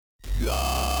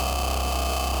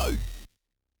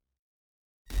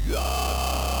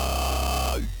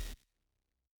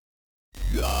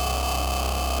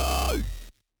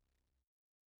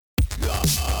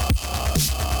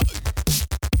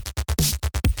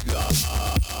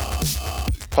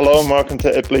Hello and welcome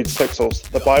to It Bleeds Pixels,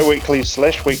 the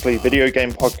bi-weekly/weekly video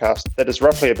game podcast that is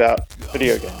roughly about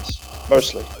video games,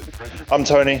 mostly. I'm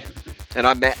Tony. And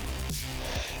I'm Matt.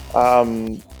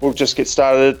 We'll just get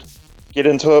started, get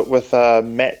into it with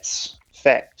Matt's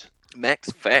fact.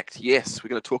 Matt's fact, yes. We're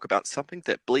going to talk about something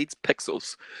that bleeds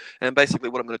pixels. And basically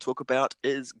what I'm going to talk about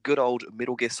is good old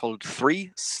Metal Gear Solid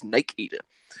 3 Snake Eater.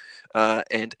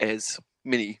 And as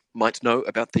many might know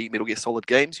about the Metal Gear Solid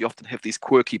games, you often have these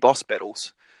quirky boss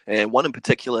battles. And one in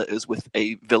particular is with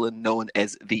a villain known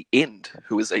as The End,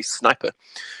 who is a sniper.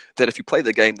 That if you play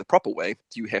the game the proper way,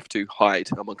 you have to hide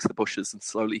amongst the bushes and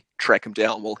slowly track him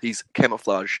down while he's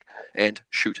camouflaged and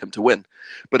shoot him to win.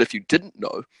 But if you didn't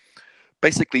know,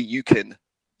 basically you can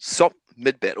stop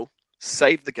mid-battle,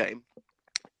 save the game,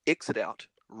 exit out,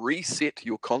 reset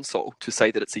your console to say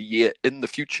that it's a year in the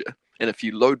future, and if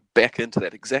you load back into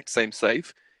that exact same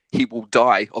save, he will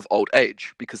die of old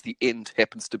age because the end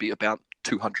happens to be about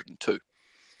 202.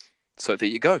 So there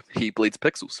you go. He bleeds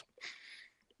pixels.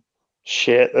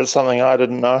 Shit, that's something I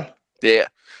didn't know. Yeah.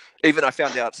 Even I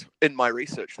found out in my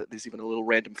research that there's even a little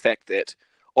random fact that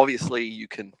obviously you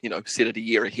can, set it a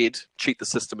year ahead, cheat the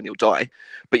system and you'll die,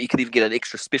 but you can even get an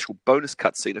extra special bonus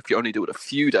cutscene if you only do it a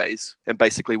few days. And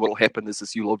basically what will happen is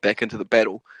as you log back into the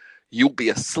battle, you'll be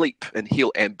asleep and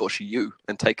he'll ambush you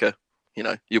and take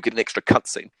you'll get an extra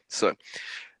cutscene. So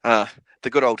the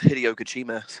good old Hideo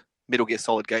Kojima Metal Gear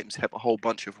Solid games have a whole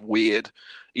bunch of weird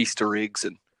Easter eggs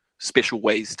and special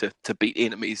ways to beat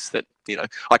enemies that,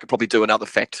 I could probably do another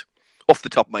fact off the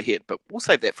top of my head, but we'll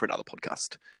save that for another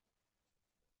podcast.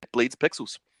 Bleeds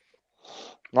pixels.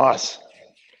 Nice.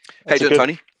 How you doing,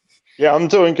 Tony? Yeah, I'm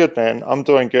doing good, man. I'm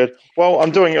doing good. Well,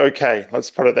 I'm doing okay. Let's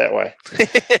put it that way.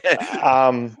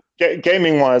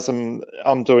 Gaming-wise,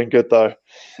 I'm doing good, though.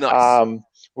 Nice.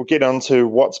 We'll get on to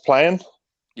what's playing.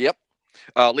 Yep.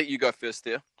 I'll let you go first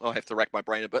there. I'll have to rack my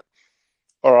brain a bit.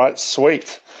 All right,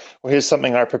 sweet. Well, here's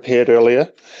something I prepared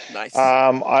earlier. Nice.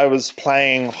 I was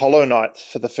playing Hollow Knight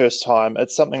for the first time.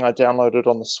 It's something I downloaded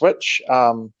on the Switch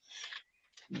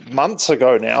months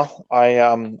ago now. I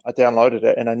downloaded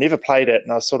it and I never played it,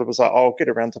 and I sort of was like, I'll get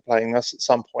around to playing this at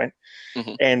some point.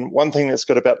 Mm-hmm. And one thing that's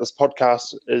good about this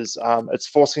podcast is it's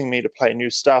forcing me to play new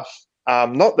stuff.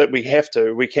 Not that we have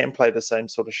to, we can play the same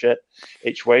sort of shit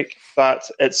each week, but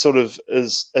it sort of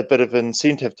is a bit of an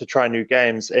incentive to try new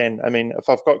games. And I mean, if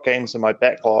I've got games in my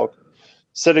backlog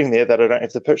sitting there that I don't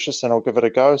have to purchase, then I'll give it a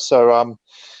go. So,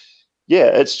 yeah,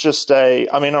 it's just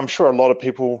I'm sure a lot of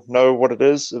people know what it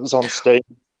is. It was on Steam.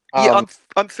 Yeah,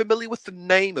 I'm familiar with the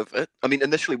name of it. I mean,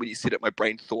 initially when you said it, my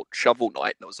brain thought Shovel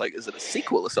Knight, and I was like, is it a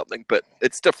sequel or something? But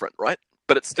it's different, right?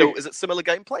 But it's still, is it similar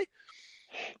gameplay?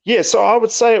 Yeah, so I would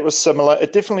say it was similar.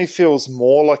 It definitely feels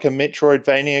more like a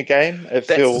Metroidvania game.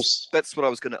 That's what I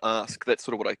was going to ask. That's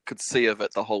sort of what I could see of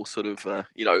it, the whole sort of,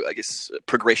 I guess,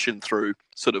 progression through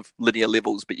sort of linear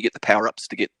levels, but you get the power-ups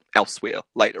to get elsewhere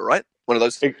later, right? One of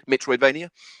those Metroidvania?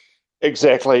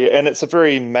 Exactly, and it's a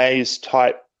very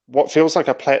maze-type, what feels like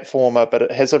a platformer, but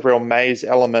it has a real maze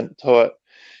element to it,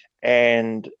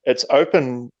 and it's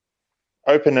open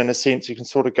in a sense. You can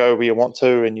sort of go where you want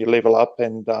to and you level up,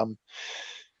 and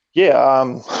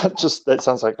just that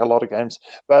sounds like a lot of games,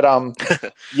 but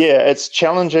yeah, it's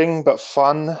challenging but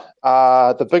fun.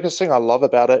 The biggest thing I love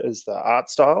about it is the art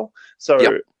style. So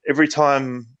Every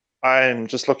time I'm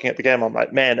just looking at the game, I'm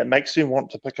like, man, it makes me want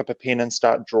to pick up a pen and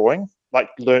start drawing, like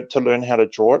learn how to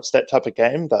draw. It's that type of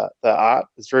game. The art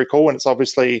is very cool, and it's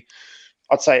obviously,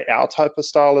 I'd say, our type of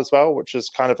style as well, which is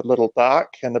kind of a little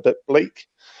dark and a bit bleak.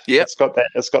 Yeah, it's got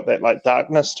that like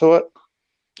darkness to it.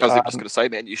 I was just going to say,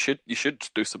 man, you should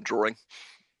do some drawing.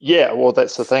 Yeah, well,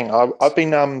 that's the thing. I've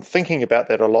been thinking about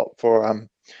that a lot for a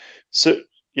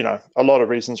lot of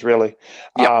reasons, really.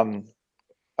 Yep.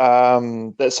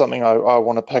 That's something I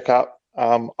want to pick up.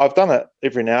 I've done it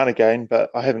every now and again,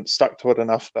 but I haven't stuck to it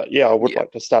enough. But yeah, I would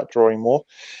like to start drawing more.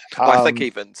 I think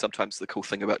even sometimes the cool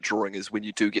thing about drawing is when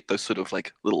you do get those sort of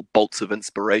like little bolts of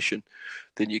inspiration,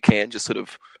 then you can just sort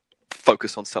of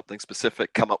focus on something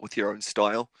specific, come up with your own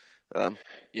style. It'd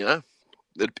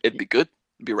be good.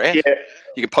 It'd be rad. Yeah.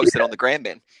 You can post it on the gram,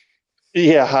 man.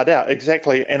 Yeah, hard out.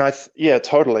 Exactly. And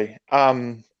totally.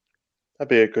 That'd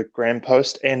be a good gram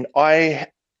post. And I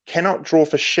cannot draw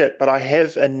for shit, but I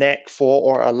have a knack for,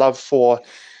 or a love for,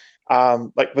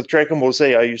 like with Dragon Ball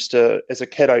Z, as a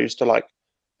kid, I used to like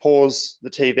pause the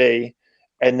TV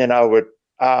and then I would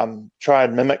try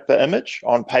and mimic the image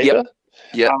on paper.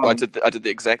 Yeah, I did the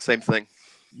exact same thing.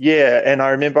 Yeah, and I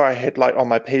remember I had like on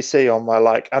my PC, on my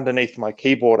like underneath my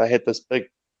keyboard, I had this big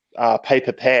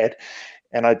paper pad,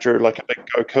 and I drew like a big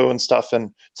Goku and stuff.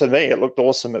 And to me, it looked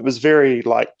awesome. It was very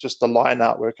like just a line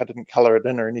artwork. I didn't color it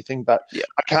in or anything, but Yeah.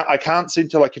 I can't seem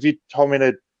to, like, if you told me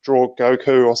to draw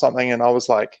Goku or something, and I was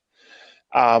like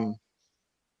trying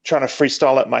to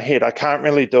freestyle it in my head, I can't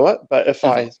really do it. But if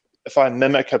I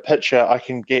mimic a picture, I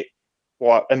can get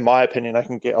what, in my opinion, I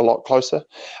can get a lot closer.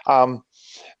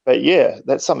 But yeah,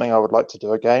 that's something I would like to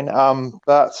do again.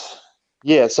 But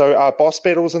yeah, so boss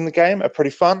battles in the game are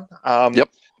pretty fun. Yep.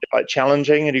 Like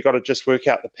challenging, and you got to just work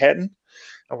out the pattern.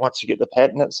 And once you get the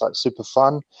pattern, it's like super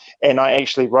fun. And I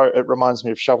actually wrote, it reminds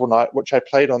me of Shovel Knight, which I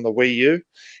played on the Wii U,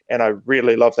 and I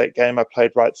really love that game. I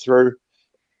played right through.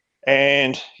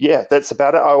 And yeah, that's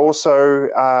about it. I also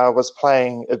was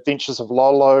playing Adventures of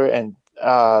Lolo and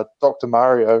Dr.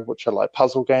 Mario, which are like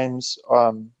puzzle games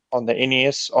on the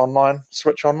NES online,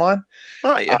 Switch Online.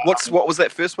 Oh yeah. What was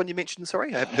that first one you mentioned?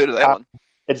 Sorry, I haven't heard of that one.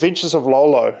 Adventures of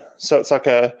Lolo. So it's like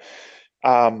a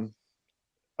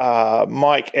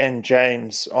Mike and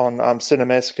James on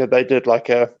Cinemassacre. They did like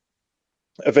a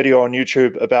video on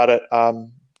YouTube about it.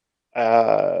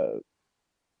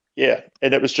 Yeah,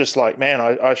 and it was just like, man,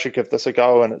 I should give this a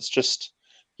go. And it's just,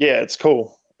 yeah, it's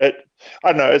cool. I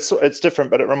don't know, it's different,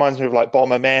 but it reminds me of like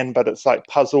Bomberman, but it's like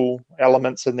puzzle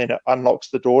elements, and then it unlocks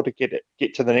the door to get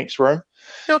to the next room.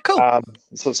 Oh, cool.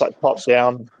 So it's like top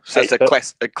down. So it's a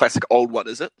classic old one,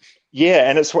 is it? Yeah,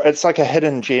 and it's like a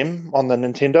hidden gem on the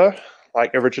Nintendo,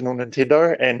 like original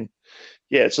Nintendo, and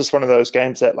yeah, it's just one of those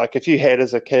games that, like, if you had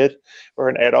as a kid or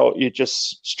an adult, you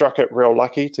just struck it real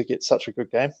lucky to get such a good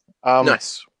game.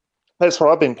 Nice. That's what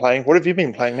I've been playing. What have you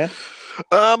been playing, man?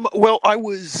 Well, I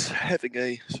was having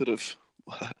a sort of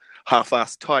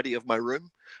half-assed tidy of my room,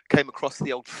 came across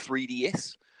the old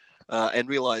 3DS, and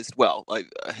realised, well, I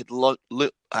had loaned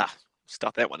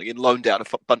out a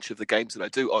bunch of the games that I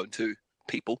do own to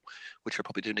people, which I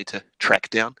probably do need to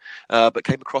track down, but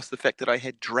came across the fact that I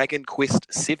had Dragon Quest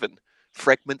VII,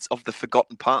 Fragments of the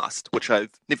Forgotten Past, which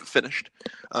I've never finished.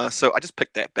 So I just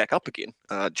picked that back up again,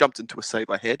 jumped into a save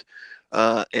I had,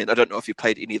 and I don't know if you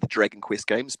played any of the Dragon Quest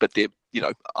games, but they're,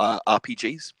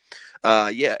 RPGs.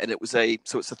 Yeah, and it's a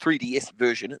 3DS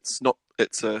version.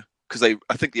 Because I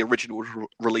think the original was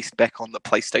released back on the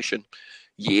PlayStation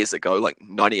years ago, like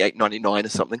 98, 99 or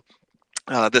something.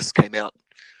 This came out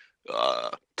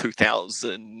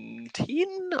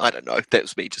 2010. I don't know. That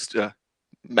was me just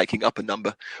making up a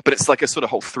number, but it's like a sort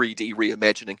of whole 3D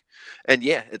reimagining. And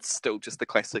yeah, it's still just the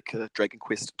classic Dragon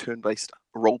Quest turn-based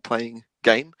role-playing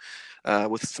game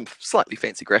with some slightly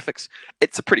fancy graphics.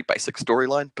 It's a pretty basic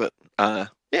storyline, but yeah,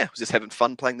 I was just having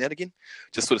fun playing that again,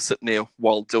 just sort of sitting there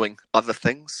while doing other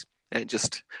things. And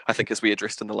just, I think as we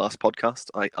addressed in the last podcast,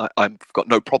 I've got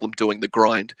no problem doing the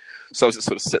grind. So I was just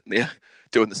sort of sitting there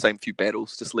doing the same few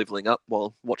battles, just leveling up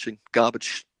while watching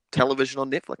television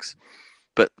on Netflix.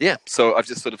 But yeah, so I've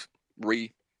just sort of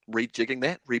replaying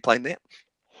that.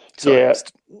 So Yeah,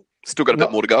 still got a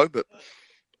bit more to go, but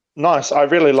nice. I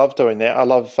really love doing that. I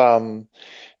love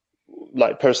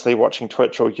like personally watching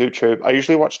Twitch or YouTube. I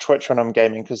usually watch Twitch when I'm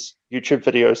gaming because YouTube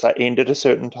videos like end at a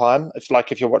certain time. If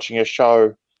you're watching a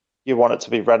show, you want it to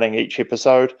be running each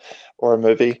episode, or a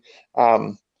movie.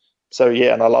 So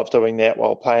yeah, and I love doing that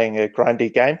while playing a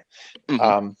grindy game.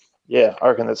 Mm-hmm. Yeah, I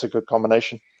reckon that's a good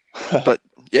combination. But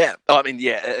yeah, I mean,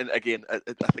 yeah, and again, I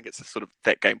think it's sort of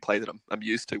that gameplay that I'm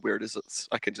used to, where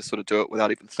I can just sort of do it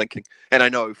without even thinking. And I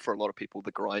know for a lot of people,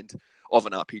 the grind of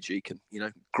an RPG can,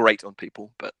 grate on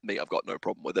people, but me, I've got no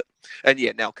problem with it. And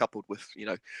yeah, now coupled with,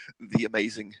 the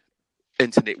amazing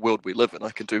internet world we live in,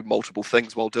 I can do multiple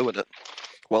things while doing it,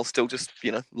 while still just,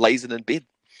 lazing in bed.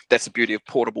 That's the beauty of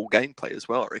portable gameplay as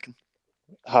well, I reckon.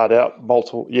 Hard out,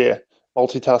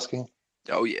 multitasking.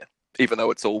 Oh yeah, even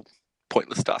though it's all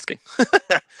pointless tasking.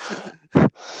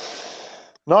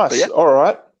 Nice. Yeah. All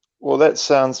right. Well, that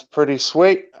sounds pretty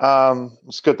sweet.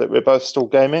 It's good that we're both still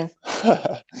gaming.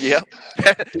 Yeah.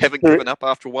 Haven't given up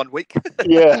after 1 week.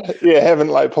 yeah.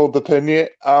 Haven't pulled the pin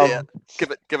yet. Yeah.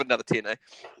 Give it another 10, eh?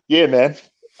 Yeah, man.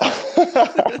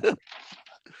 I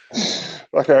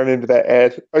can remember that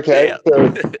ad. Okay, yeah.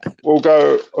 So we'll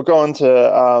go on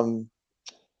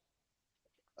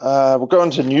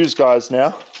to news, guys,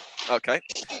 now. Okay.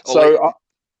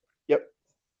 Yep.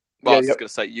 Well, I was just going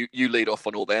to say, you lead off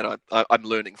on all that. I'm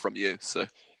learning from you, so.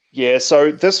 Yeah,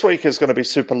 so this week is going to be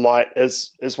super light,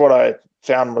 is what I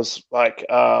found was like,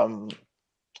 it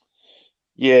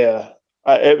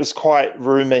was quite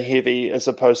rumor heavy as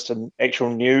opposed to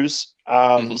actual news.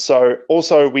 So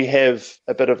also we have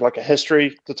a bit of like a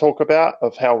history to talk about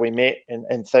of how we met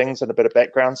and things, and a bit of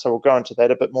background. So we'll go into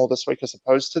that a bit more this week as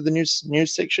opposed to the news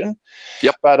section.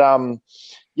 Yep. But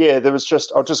yeah, there was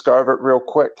just I'll just go over it real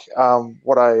quick.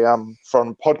 What I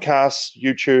from podcasts,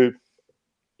 YouTube,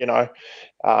 you know,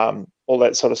 all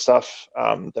that sort of stuff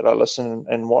that I listen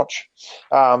and watch.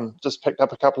 Just picked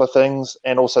up a couple of things,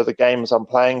 and also the games I'm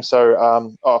playing.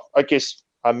 So, I guess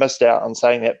I missed out on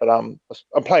saying that, but I'm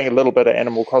playing a little bit of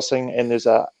Animal Crossing, and there's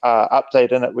a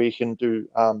update in it where you can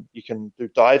do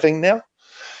diving now.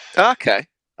 Okay.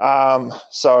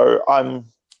 So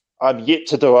I'm yet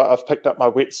to do it. I've picked up my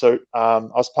wetsuit. I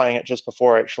was playing it just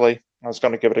before actually. I was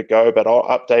going to give it a go, but I'll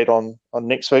update on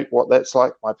next week what that's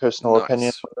like. My personal opinion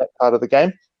Nice. on that part of the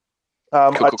game.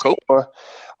 Cool.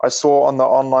 I saw on the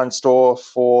online store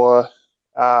for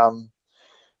um,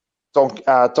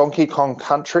 Donkey Kong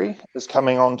Country is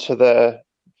coming onto the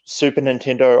Super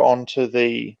Nintendo onto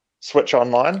the Switch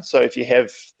Online. So if you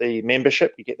have the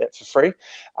membership, you get that for free.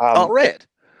 Oh, red.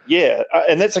 Yeah,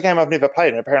 and that's a game I've never played,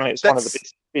 and apparently it's one of the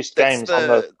best That's games on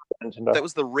the Nintendo. that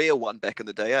was the rare one back in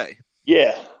the day, eh?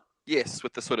 Yeah. Yes,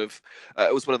 with the sort of,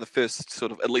 it was one of the first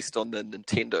sort of, at least on the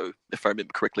Nintendo, if I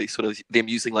remember correctly, sort of them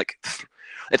using like,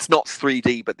 it's not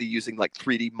 3D, but they're using like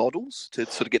 3D models to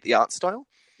sort of get the art style.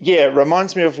 Yeah, it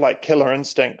reminds me of like Killer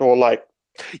Instinct or like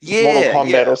Mortal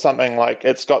Kombat or something. Like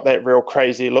it's got that real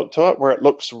crazy look to it where it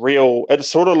looks real. It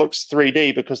sort of looks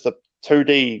 3D because the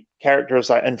 2D character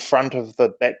is like in front of the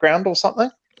background or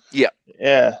something. Yeah.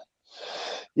 Yeah.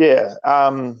 Yeah.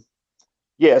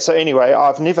 Yeah. So anyway,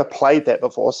 I've never played that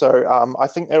before. So I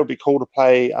think that would be cool to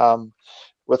play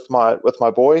with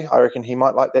my boy. I reckon he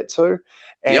might like that too.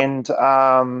 And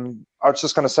I was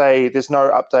just going to say there's no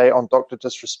update on Dr.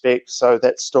 Disrespect. So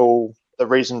that's still the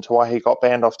reason to why he got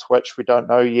banned off Twitch. We don't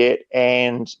know yet.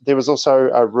 And there was also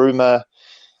a rumor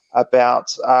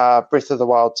about Breath of the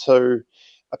Wild 2.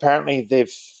 Apparently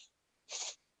the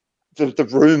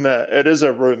rumor, it is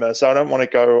a rumor, so I don't want to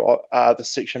go the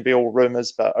section be all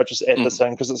rumors, but I just add this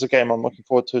in because it's a game I'm looking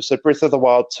forward to. So Breath of the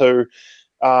Wild 2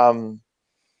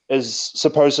 is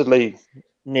supposedly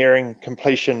nearing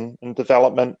completion and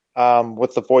development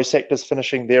with the voice actors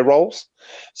finishing their roles.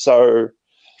 So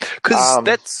because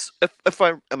that's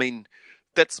I mean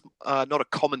that's not a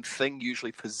common thing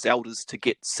usually for Zeldas to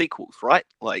get sequels, right?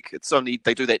 Like it's only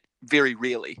they do that very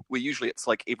rarely. Where usually it's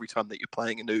like every time that you're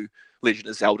playing a new Legend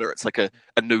of Zelda, it's like a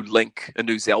new Link, a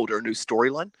new Zelda, a new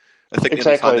storyline. I think the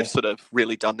only time they've sort of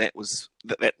really done that was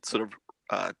that sort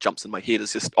of jumps in my head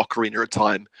is just Ocarina of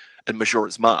Time and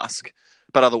Majora's Mask.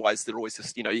 But otherwise, they're always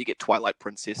just, you get Twilight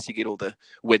Princess, you get all the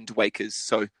Wind Wakers.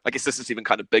 So I guess this is even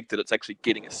kind of big that it's actually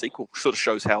getting a sequel. Sort of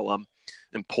shows how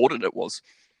important it was.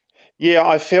 Yeah,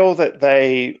 I feel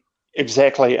that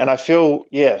exactly. And I feel,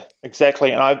 yeah,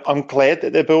 exactly. And I'm glad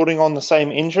that they're building on the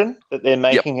same engine, that they're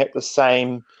making it the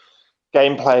same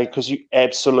gameplay, because you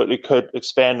absolutely could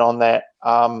expand on that.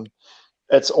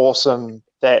 It's awesome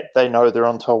that they know they're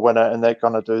onto a winner and they're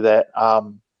going to do that.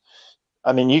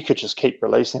 I mean, you could just keep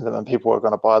releasing them and people are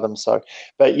going to buy them. So,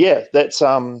 but yeah, that's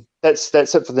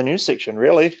it for the news section,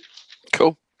 really.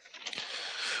 Cool.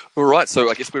 All right, so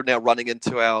I guess we're now running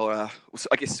into our.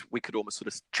 I guess we could almost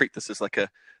sort of treat this as like a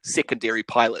secondary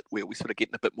pilot, where we sort of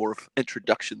getting a bit more of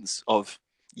introductions of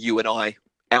you and I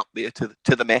out there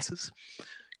to the masses.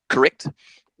 Correct?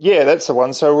 Yeah, that's the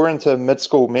one. So we're into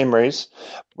mid-school memories,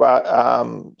 but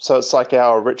so it's like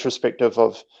our retrospective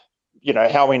of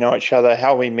how we know each other,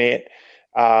 how we met,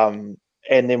 and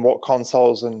then what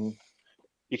consoles, and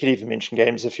you could even mention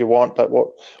games if you want. But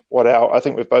I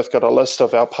think we've both got a list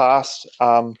of our past,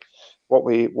 what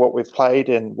we've played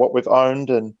and what we've owned,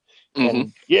 and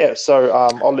yeah. So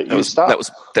I'll let you start.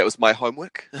 That was my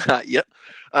homework. Yep.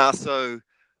 So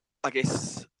I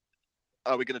guess.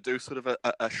 Are we going to do sort of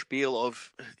a spiel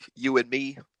of you and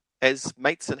me as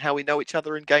mates and how we know each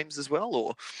other in games as well,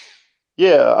 or?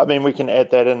 Yeah, I mean, we can add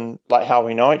that in, like how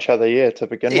we know each other, to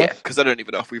begin with. Yeah, because I don't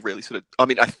even know if we really sort of. I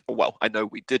mean, I know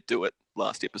we did do it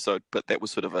last episode, but that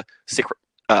was sort of a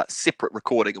separate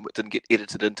recording, and it didn't get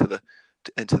edited into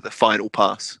the final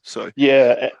pass. So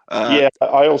yeah,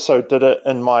 I also did it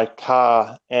in my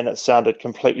car, and it sounded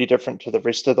completely different to the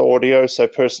rest of the audio. So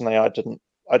personally, I didn't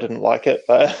like it,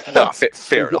 but no,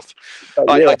 fair enough. Yeah.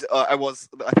 I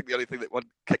think the only thing that one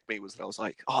kicked me was that I was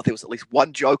like, oh, there was at least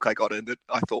one joke I got in that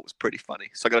I thought was pretty funny.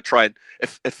 So I'm going to try and,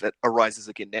 if it arises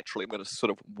again naturally, I'm going to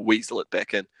sort of weasel it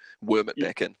back in, worm it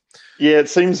back in. Yeah, it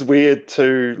seems weird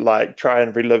to like try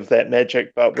and relive that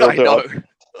magic, but we'll do it.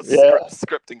 Yeah.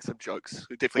 Scripting some jokes.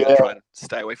 We're definitely going to try and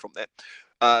stay away from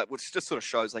that. Which just sort of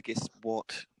shows, I guess,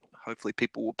 what hopefully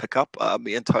people will pick up.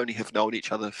 Me and Tony have known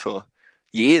each other for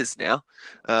years now.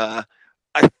 I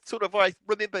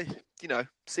remember,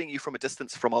 seeing you from a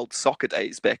distance from old soccer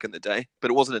days back in the day, but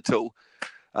it wasn't until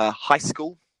high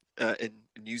school in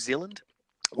New Zealand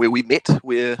where we met.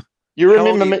 Where you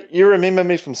remember me? You remember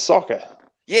me from soccer?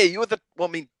 Yeah, you were the. Well,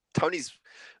 I mean, Tony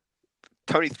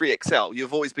 3XL.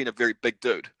 You've always been a very big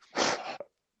dude.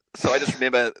 So I just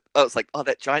remember, I was like, oh,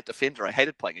 that giant defender. I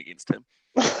hated playing against him.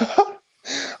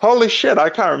 Holy shit! I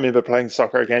can't remember playing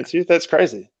soccer against you. That's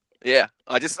crazy. Yeah,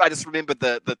 I just remembered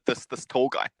this tall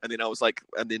guy, and then I was like,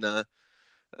 and then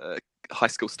high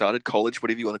school started, college,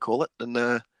 whatever you want to call it, and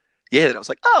yeah, and I was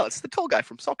like, oh, it's the tall guy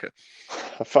from soccer.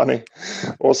 Funny,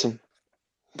 awesome.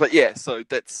 But yeah, so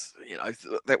that's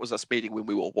that was us meeting when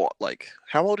we were what, like,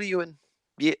 how old are you in?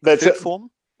 Yeah, that's third form.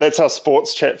 That's our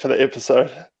sports chat for the episode.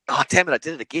 Oh, damn it, I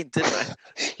did it again, didn't I?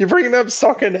 You're bringing up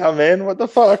soccer now, man. What the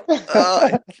fuck?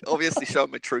 Obviously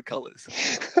showing my true colours.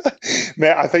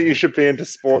 Man, I think you should be into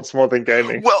sports more than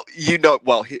gaming. Well,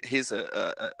 here's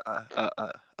a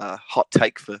hot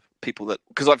take for people that,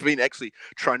 because I've been actually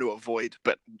trying to avoid,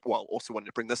 but, well, also wanted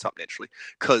to bring this up naturally,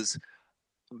 because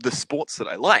the sports that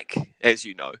I like, as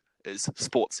you know, is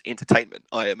sports entertainment.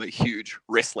 I am a huge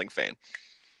wrestling fan.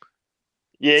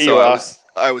 Yeah, so you are.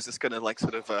 I was just going to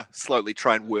sort of slowly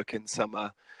try and work in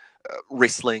some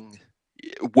wrestling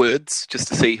words just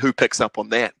to see who picks up on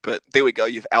that. But there we go.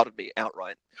 You've outed me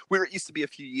outright. Where it used to be a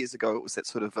few years ago, it was that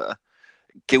sort of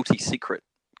guilty secret,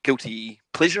 guilty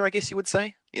pleasure, I guess you would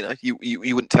say. You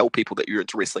wouldn't tell people that you're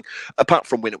into wrestling, apart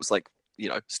from when it was like,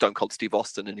 Stone Cold Steve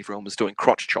Austin and everyone was doing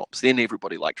crotch chops. Then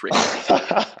everybody liked wrestling.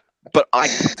 But I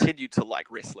continued to like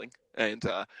wrestling and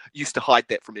used to hide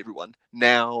that from everyone.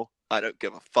 Now I don't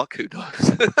give a fuck who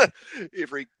knows.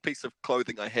 Every piece of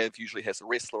clothing I have usually has a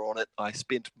wrestler on it. I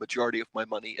spend majority of my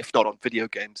money, if not on video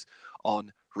games,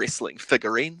 on wrestling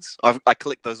figurines. I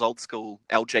collect those old school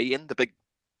LJN, the big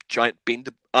giant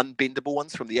unbendable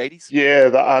ones from the 80s. Yeah,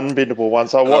 the unbendable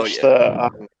ones. I watched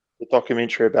the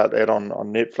documentary about that on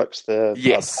Netflix, the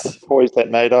toys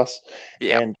that made us.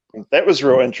 Yeah. And that was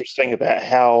real interesting about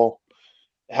how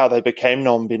they became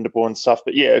non-bendable and stuff.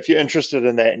 But yeah, if you're interested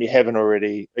in that and you haven't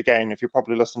already, again, if you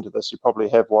probably listened to this, you probably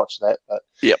have watched that. But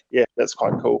yeah, that's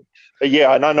quite cool. But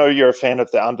yeah, and I know you're a fan of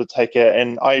The Undertaker,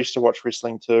 and I used to watch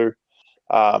wrestling too.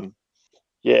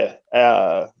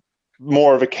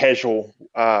 More of a casual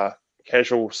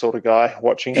sort of guy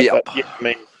watching it. Yep. But yeah, I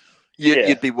mean,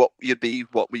 you'd be what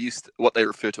they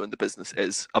refer to in the business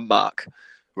as a mark,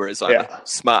 whereas I'm a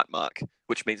smart mark,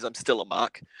 which means I'm still a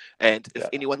mark. And if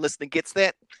anyone listening gets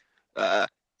that,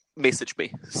 message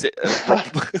me,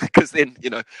 because then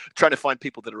trying to find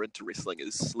people that are into wrestling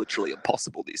is literally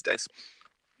impossible these days.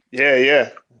 Yeah.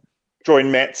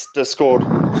 Join Matt's Discord,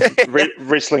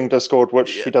 wrestling Discord,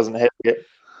 which he doesn't have yet.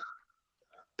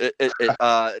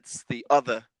 It's the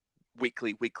other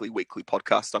weekly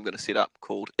podcast I'm going to set up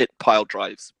called It Pile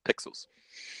Drives Pixels.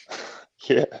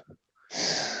 Yeah.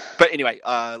 But anyway,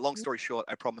 long story short,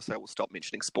 I promise I will stop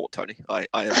mentioning sport, Tony. I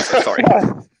am so sorry.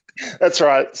 That's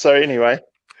right. So anyway.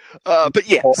 But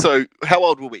yeah, so how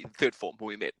old were we in third form when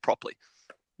we met properly?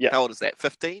 Yeah. How old is that?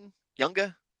 15?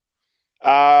 Younger?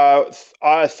 13.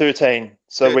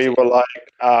 So 13. We were like,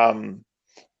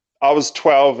 I was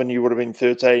 12 and you would have been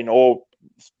 13, or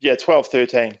 12,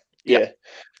 13. Yeah.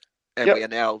 And we are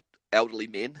now elderly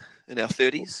men in our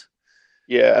 30s.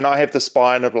 Yeah, and I have the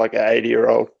spine of like an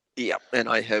 80-year-old. Yeah, and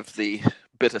I have the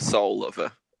bitter soul of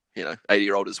a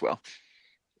 80-year-old as well.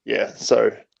 Yeah,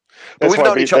 so. But we've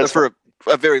known each other for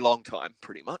a very long time,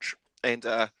 pretty much, and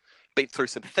been through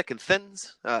some thick and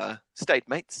thins, stayed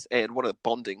mates, and one of the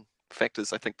bonding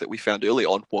factors I think that we found early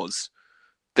on was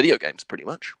video games, pretty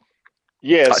much.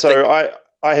 Yeah,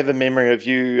 I have a memory of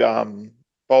you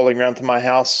bowling around to my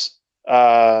house,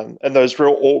 and those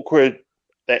real awkward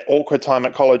time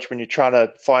at college when you're trying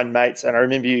to find mates. And I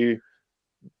remember you,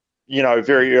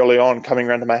 very early on coming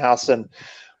around to my house, and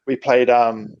we played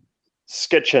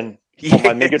Skitchin on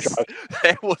my Mega Drive.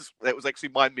 That was actually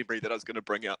my memory that I was going to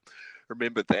bring up.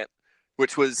 Remembered that,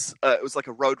 which was it was like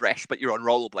a road rash, but you're on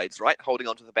rollerblades, right? Holding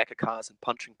onto the back of cars and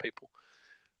punching people.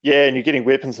 Yeah, and you're getting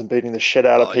weapons and beating the shit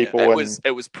out of people. Yeah.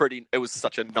 It was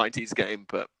such a 90s game,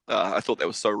 but I thought that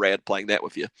was so rad playing that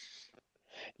with you.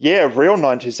 Yeah, real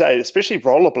 90s, especially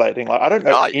rollerblading. Like, I don't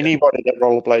know anybody that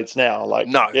rollerblades now. Like,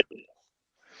 no. Yeah.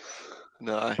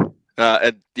 No.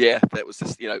 And yeah, that was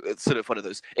just, it's sort of one of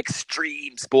those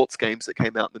extreme sports games that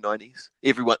came out in the 90s.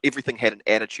 Everything had an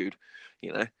attitude,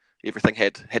 Everything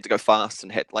had to go fast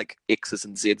and had like X's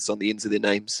and Z's on the ends of their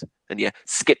names. And yeah,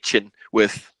 Skitchin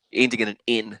with ending in an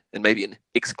N and maybe an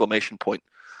exclamation point.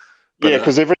 But,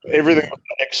 because everything was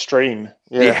extreme.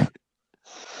 Yeah.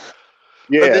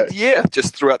 Then,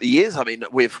 just throughout the years, I mean,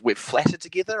 we've flattered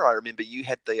together. I remember you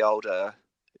had the old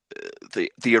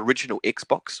the original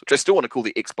Xbox, which I still want to call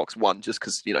the Xbox One, just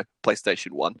because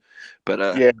PlayStation One.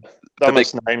 But yeah,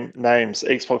 dumbest names.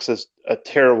 Xbox is a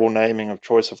terrible naming of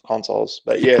choice of consoles.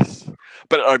 But yes,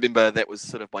 but I remember that was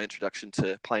sort of my introduction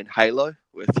to playing Halo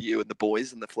with you and the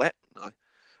boys in the flat.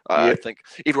 I think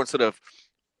everyone sort of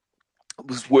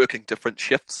was working different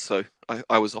shifts, so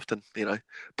I was often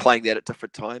playing that at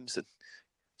different times, and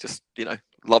just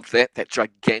loved that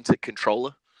gigantic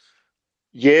controller.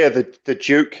 Yeah, the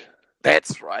Duke.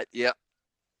 That's right. Yeah.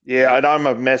 Yeah, and I'm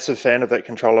a massive fan of that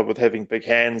controller with having big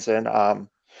hands, and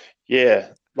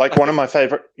like one of my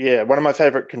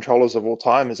favorite controllers of all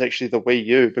time is actually the Wii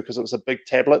U, because it was a big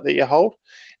tablet that you hold.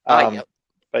 Yep.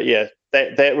 But yeah,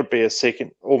 that would be a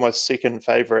almost second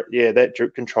favorite. Yeah, that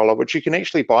Duke controller, which you can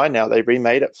actually buy now. They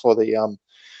remade it for the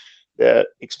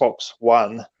Xbox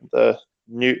One, the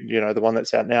new, the one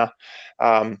that's out now.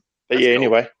 But that's cool.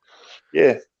 Anyway,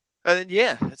 yeah. And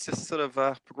then it's just sort of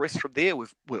progressed from there.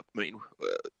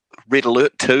 Red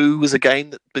Alert 2 was a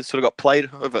game that sort of got played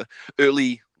over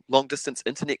early long distance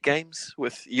internet games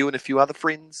with you and a few other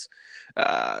friends.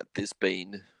 There's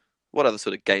been, what other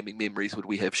sort of gaming memories would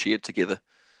we have shared together?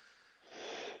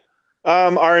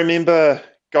 I remember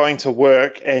going to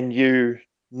work and you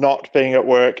not being at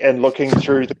work and looking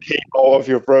through the keyhole of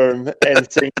your room and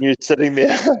seeing you sitting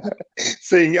there,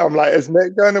 I'm like, is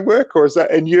Nick going to work, or is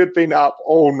that? And you had been up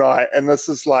all night, and this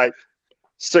is like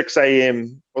 6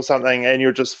 a.m. or something, and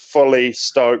you're just fully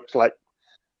stoked, like,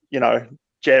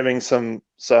 jamming some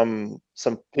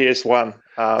PS1.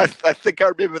 I think I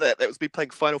remember that. That was me playing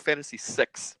Final Fantasy VI.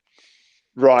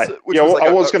 Right.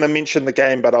 I was going to mention the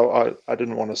game, but I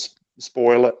didn't want to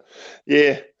spoil it.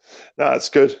 Yeah. No, it's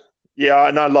good. Yeah,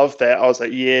 and I love that. I was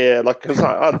like, because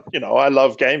I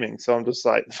love gaming, so I'm just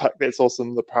like, fuck, that's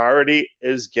awesome. The priority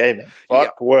is gaming.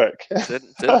 Fuck work.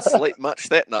 Didn't sleep much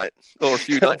that night, or a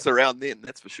few nights around then.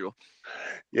 That's for sure.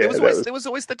 Yeah, there was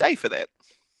always the day for that.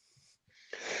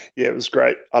 Yeah, it was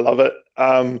great. I love it.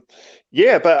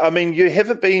 But I mean, you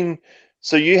haven't been.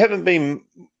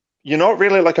 You're not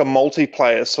really like a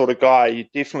multiplayer sort of guy. You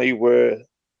definitely were,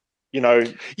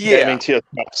 gaming to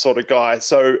yourself sort of guy.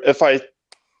 So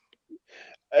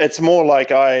it's more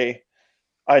like I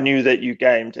knew that you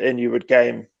gamed and you would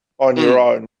game on your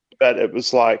own, but it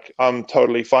was like, I'm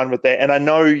totally fine with that. And I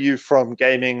know you from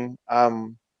gaming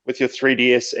with your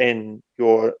 3DS and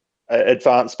your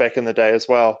Advance back in the day as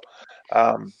well.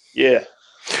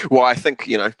 Well, I think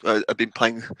I've been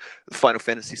playing Final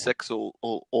Fantasy VI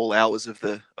all hours of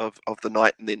the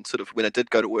night, and then sort of when I did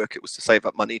go to work, it was to save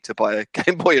up money to buy a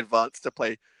Game Boy Advance to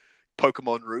play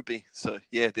Pokemon Ruby. So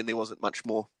then there wasn't much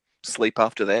more sleep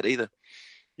after that either.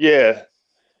 Yeah,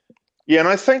 and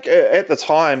I think at the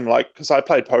time, like, because I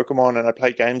played Pokemon and I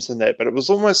played games in that, but it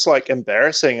was almost like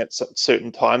embarrassing at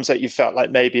certain times that you felt like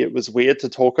maybe it was weird to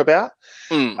talk about.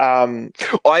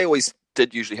 I always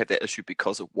did usually have that issue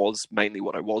because it was mainly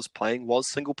what I was playing was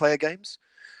single player games.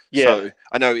 Yeah. So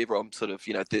I know everyone sort of,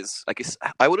 there's, I guess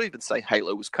I would even say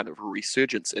Halo was kind of a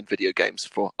resurgence in video games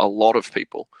for a lot of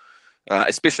people,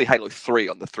 especially Halo 3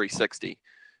 on the 360.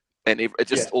 And it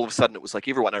just all of a sudden it was like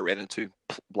everyone I ran into,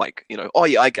 like,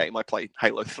 I play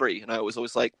Halo 3. And I was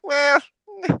always like, well,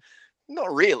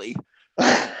 not really.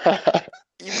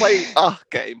 You play a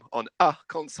game on a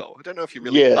console. I don't know if you're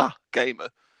really a gamer.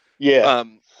 Yeah.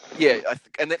 I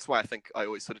think, and that's why I think I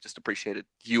always sort of just appreciated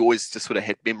you always just sort of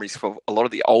had memories for a lot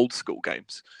of the old school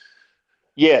games.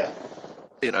 Yeah.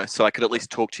 So I could at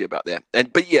least talk to you about that.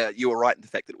 But you were right in the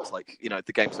fact that it was like,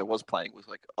 the games I was playing was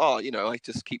like, I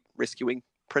just keep rescuing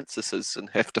princesses and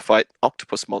have to fight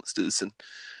octopus monsters. And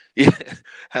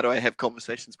how do I have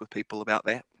conversations with people about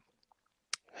that?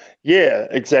 Yeah,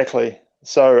 exactly.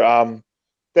 So,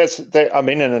 that's that. I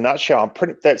mean, in a nutshell,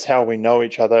 that's how we know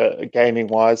each other, gaming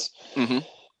wise. Mm-hmm.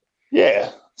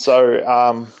 Yeah.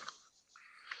 So,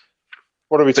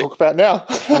 what do we talk about now?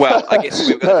 Well, I guess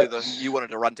we were going to do you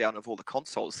wanted a rundown of all the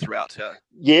consoles throughout. Our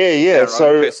own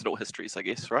personal histories, I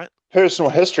guess, right?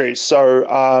 Personal histories. So,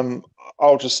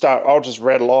 I'll just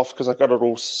rattle off because I've got it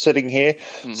all sitting here.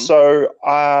 Mm-hmm. So,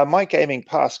 my gaming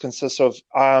past consists of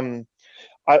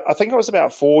I think I was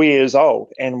about 4 years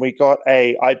old, and we got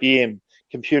a IBM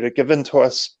computer given to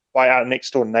us by our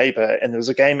next door neighbor, and there was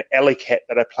a game Alley Cat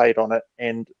that I played on it,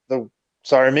 and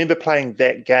so I remember playing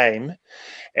that game,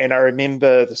 and I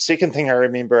remember the second thing I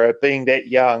remember being that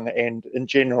young, and in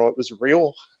general it was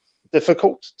real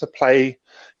difficult to play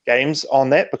games on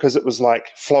that because it was like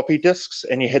floppy disks,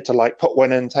 and you had to like put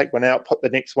one in, take one out, put the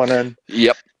next one in.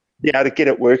 Yep. To get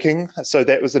it working. So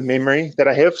that was a memory that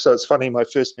I have. So it's funny, my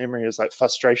first memory is like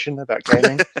frustration about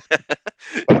gaming.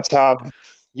 But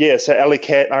so Alley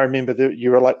Cat, I remember that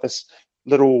you were like this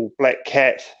little black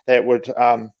cat that would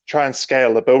try and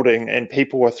scale the building, and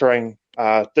people were throwing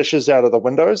dishes out of the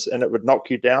windows, and it would knock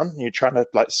you down. And you're trying to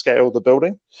like scale the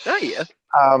building. Oh yeah.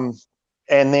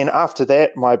 And then after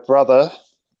that, my brother,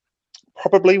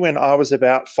 probably when I was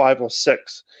about 5 or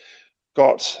 6,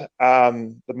 got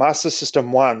the Master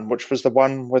System 1, which was the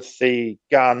one with the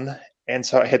gun. And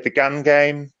so it had the gun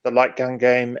game, the light gun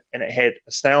game, and it had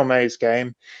a snail maze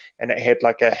game, and it had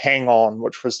like a hang on,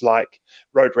 which was like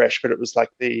Road Rash, but it was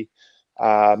like the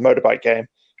motorbike game.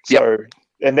 So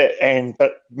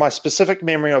but my specific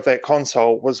memory of that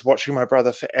console was watching my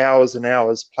brother for hours and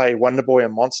hours play Wonder Boy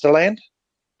and Monsterland.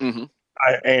 Mm-hmm.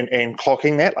 And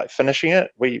clocking that, like finishing it.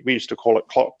 We used to call it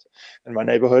clocked in my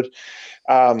neighborhood.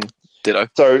 Ditto.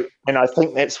 So, and I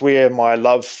think that's where my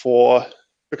love for,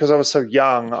 because I was so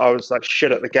young, I was like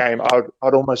shit at the game.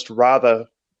 I'd almost rather,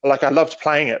 like I loved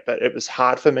playing it, but it was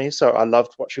hard for me. So I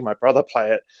loved watching my brother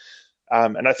play it.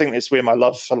 And I think that's where my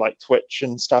love for like Twitch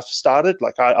and stuff started.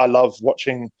 Like I love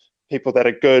watching people that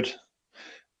are good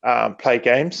play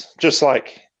games. Just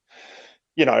like,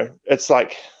 it's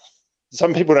like,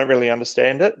 some people don't really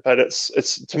understand it, but it's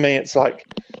to me, it's like,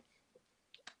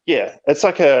 yeah, it's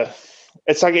like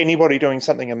anybody doing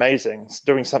something amazing,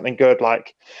 doing something good,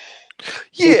 like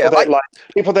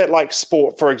people that like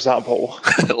sport, for example,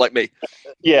 like me.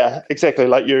 Yeah, exactly,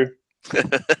 like you.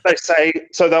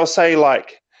 They'll say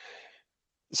like,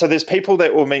 so there's people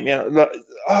that will meet me and like,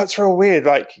 oh, it's real weird.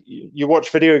 Like you watch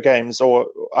video games, or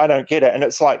I don't get it, and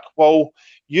it's like, well,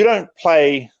 you don't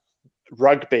play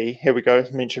rugby. Here we go.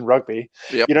 Mention rugby.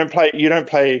 Yep. You don't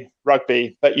play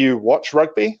rugby, but you watch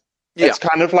rugby. Yeah. It's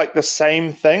kind of like the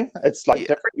same thing. It's like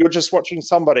different. You're just watching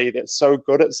somebody that's so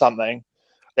good at something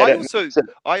that I also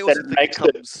think it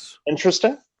comes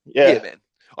interesting. Yeah, man.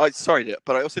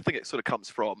 But I also think it sort of comes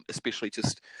from, especially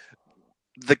just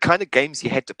the kind of games you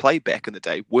had to play back in the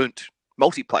day weren't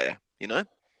multiplayer,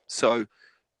 So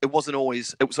it wasn't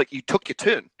always, it was like you took your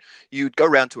turn. You'd go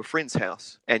around to a friend's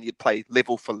house and you'd play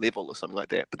level for level or something like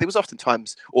that. But there was often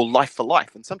times, or life for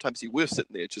life, and sometimes you were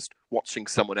sitting there just watching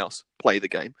someone else play the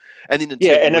game. And then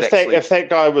if that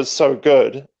guy was so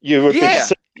good, you would be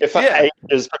sitting there for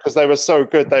ages because they were so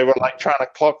good. They were like trying to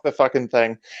clock the fucking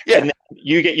thing. Yeah. And then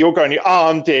you're going, oh,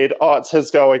 I'm dead. Oh, it's his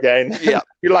go again. Yeah.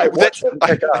 You're like, I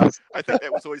think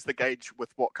that was always the gauge with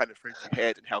what kind of friends you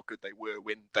had and how good they were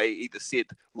when they either said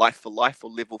life for life or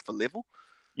level for level.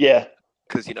 Yeah.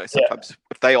 Because, sometimes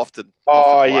if they often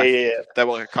they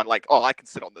were kind of like, oh, I can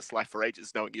sit on this life for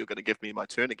ages knowing you're going to give me my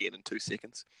turn again in 2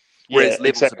 seconds. Whereas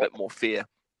level's a bit more fair.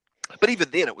 But even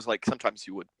then, it was like sometimes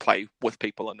you would play with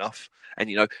people enough and,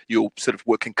 you're sort of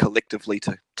working collectively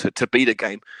to beat a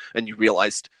game, and you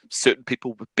realized certain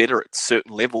people were better at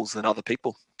certain levels than other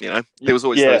people. There was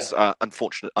always those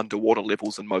unfortunate underwater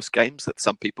levels in most games that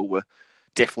some people were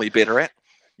definitely better at.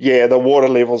 Yeah, the water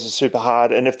levels are super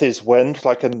hard, and if there's wind,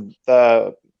 like in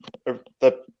the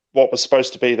what was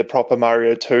supposed to be the proper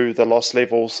Mario 2, the Lost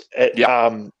levels,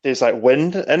 there's like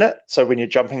wind in it. So when you're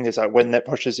jumping, there's like wind that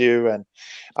pushes you, and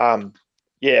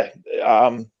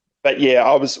but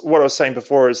yeah, what I was saying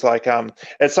before is like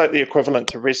it's like the equivalent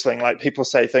to wrestling. Like people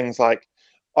say things like,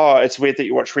 oh, it's weird that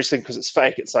you watch wrestling because it's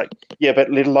fake. It's like, yeah, but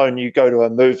let alone you go to a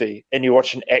movie and you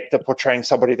watch an actor portraying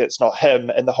somebody that's not him,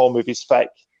 and the whole movie's fake.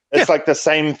 It's like the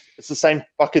same. It's the same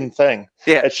fucking thing.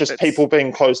 Yeah, it's just people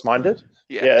being closed-minded.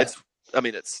 Yeah. It's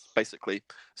basically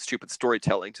stupid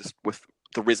storytelling. Just with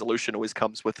the resolution always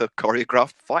comes with a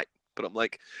choreographed fight. But I'm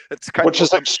like, it's kind which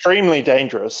is extremely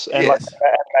dangerous and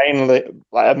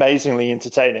amazingly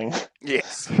entertaining.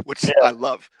 Yes, which I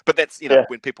love. But that's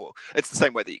when people. It's the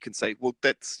same way that you can say, well,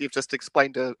 you've just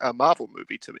explained a Marvel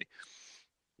movie to me.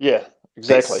 Yeah,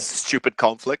 exactly. There's stupid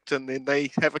conflict, and then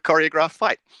they have a choreographed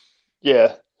fight.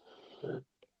 Yeah.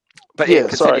 But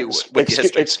sorry.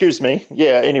 Excuse me.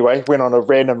 Yeah, anyway, went on a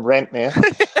random rant there.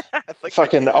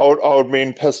 Fucking old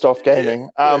men pissed off gaming.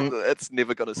 It's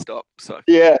never going to stop. So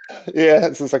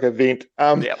this is like a vent.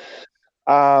 Then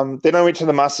I went to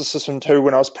the Master System 2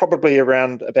 when I was probably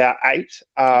around about 8.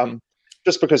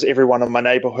 Just because everyone in my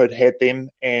neighborhood had them,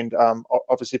 and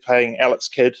obviously playing Alex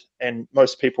Kidd, and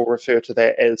most people refer to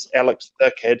that as Alex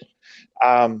the Kid.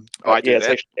 It's actually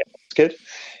Alex Kidd.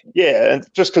 Yeah, and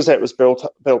just because that was built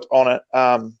on it.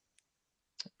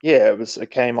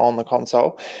 It came on the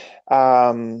console.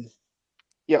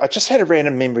 I just had a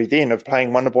random memory then of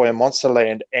playing Wonder Boy and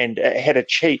Monsterland, and it had a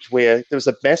cheat where there was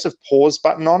a massive pause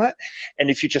button on it,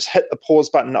 and if you just hit the pause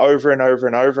button over and over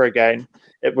and over again,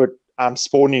 it would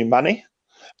spawn you money.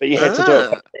 But you had to do it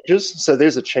for ages. So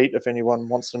there's a cheat if anyone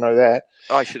wants to know that.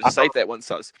 I should have saved that one,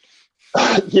 Sus.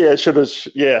 Should have.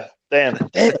 Yeah, damn.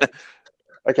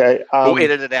 Okay. We'll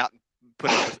edit it out and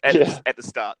put it Yeah. at the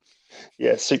start.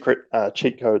 Yeah, secret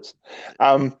cheat codes.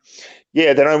 Then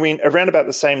I went around about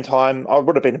the same time. I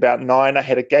would have been about 9. I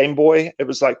had a Game Boy. It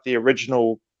was like the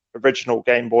original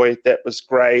Game Boy that was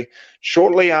grey.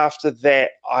 Shortly after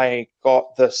that, I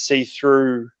got the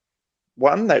see-through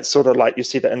one that's sort of like you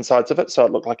see the insides of it, so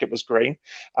it looked like it was green.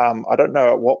 I don't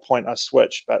know at what point I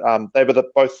switched, but they were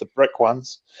both the brick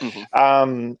ones.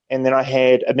 Mm-hmm. And then I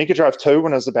had a Mega Drive 2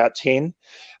 when I was about 10.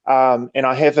 And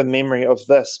I have a memory of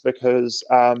this because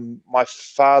my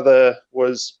father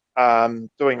was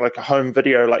doing like a home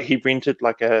video, like he rented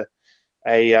like a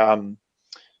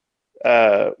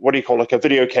what do you call, like a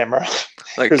video camera,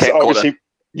 Like because camcorder. obviously,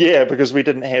 yeah, because we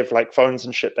didn't have like phones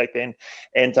and shit back then,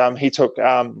 and he took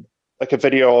like a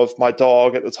video of my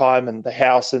dog at the time and the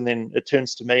house, and then it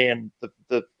turns to me, and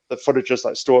the footage is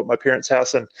like stored at my parents'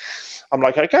 house, and I'm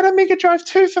like, I got a Mega Drive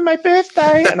 2 for my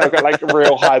birthday, and I've got like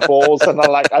real high balls, and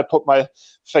I put my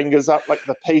fingers up like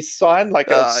the peace sign, like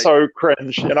it's so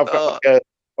cringe, and I've got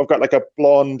like a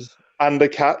blonde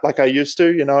undercut like I used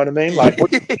to, you know what I mean? Like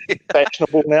what's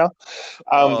fashionable now.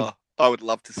 I would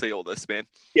love to see all this, man.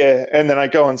 Yeah, and then I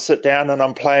go and sit down and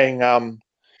I'm playing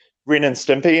Ren and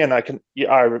Stimpy, and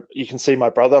you can see my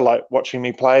brother like watching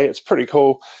me play. It's pretty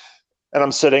cool. And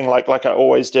I'm sitting like I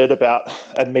always did, about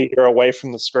a meter away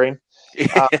from the screen.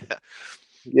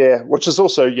 Yeah, which is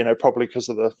also, probably because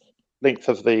of the length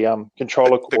of the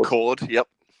controller cord. The cord, yep.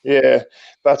 Yeah,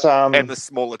 but and the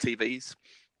smaller TVs.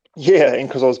 Yeah, and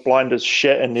because I was blind as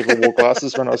shit and never wore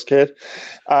glasses when I was a kid.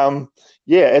 And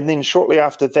then shortly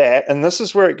after that, and this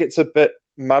is where it gets a bit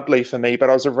muddly for me, but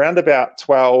I was around about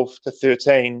 12 to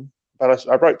 13, but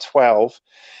I wrote 12.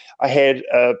 I had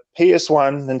a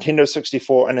PS1, Nintendo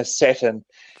 64, and a Saturn,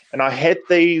 and I had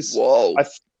these. Whoa!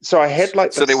 So I had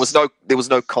like. So there was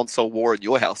no console war in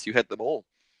your house. You had them all.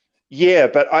 Yeah,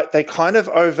 but they kind of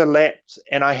overlapped,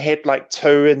 and I had like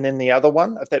 2 and then the other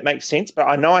one, if that makes sense. But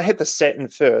I know I had the Saturn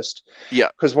first. Yeah.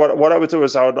 Because what I would do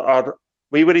is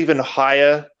we would even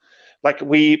hire, like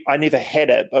I never had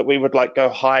it, but we would like go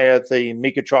hire the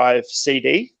Mega Drive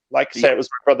CD. Like say it was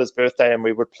my brother's birthday, and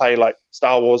we would play like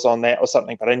Star Wars on that or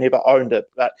something. But I never owned it.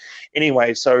 But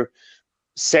anyway, so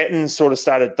Saturn sort of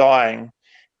started dying,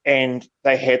 and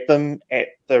they had them at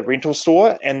the rental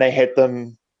store, and they had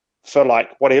them for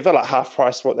like whatever, like half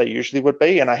price what they usually would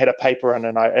be, and I had a paper in,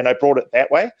 and I brought it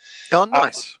that way. Oh,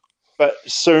 nice. But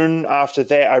soon after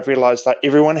that, I realized like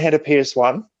everyone had a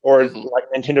PS1 or like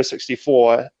Nintendo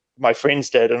 64. My friends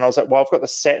did, and I was like, well, I've got the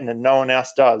Saturn, and no one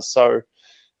else does, so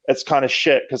it's kind of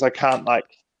shit because I can't like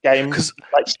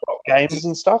swap games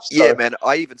and stuff. So. Yeah, man.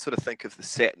 I even sort of think of the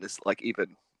Saturn as like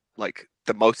even like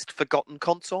the most forgotten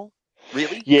console.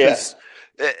 Really? Yeah.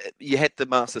 You had the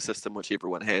Master System, which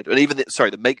everyone had, and even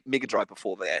the Mega Drive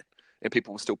before that, and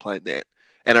people were still playing that.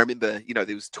 And I remember,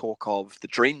 there was talk of the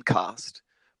Dreamcast,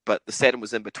 but the Saturn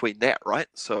was in between that, right?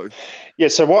 So yeah.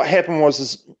 So what happened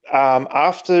was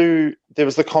after there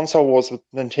was the console wars with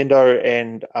Nintendo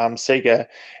and Sega,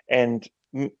 and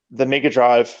the Mega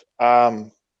Drive. They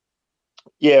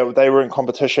were in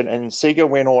competition, and Sega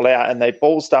went all out, and they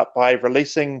ballsed up by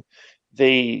releasing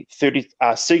the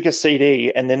Sega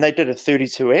CD, and then they did a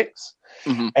 32X.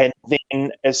 And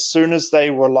then as soon as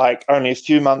they were like only a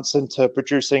few months into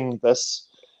producing this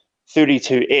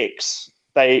 32X,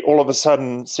 they all of a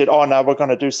sudden said, oh no, we're going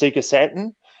to do Sega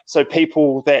Saturn. So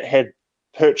people that had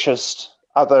purchased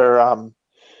other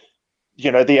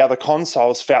the other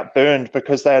consoles felt burned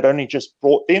because they had only just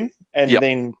bought them, and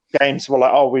then games were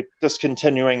like, oh, we're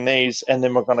discontinuing these, and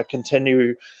then we're going to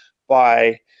continue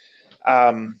by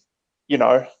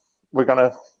we're going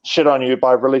to shit on you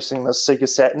by releasing this Sega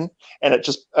Saturn. And it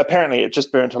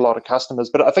just burnt a lot of customers.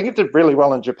 But I think it did really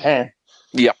well in Japan.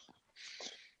 Yeah.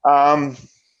 And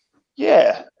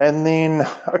then,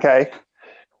 okay,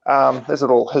 there's a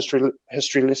little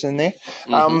history lesson there.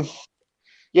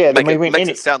 Then we went. Makes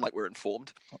it sound like we're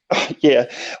informed. Yeah.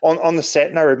 On the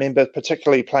Saturn, I remember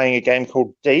particularly playing a game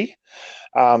called D.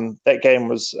 That game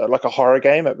was like a horror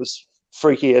game. It was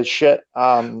freaky as shit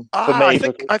for me. I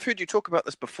think I've heard you talk about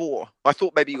this before. I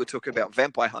thought maybe you were talking about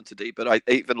Vampire Hunter D, but I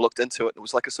even looked into it, and it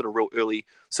was like a sort of real early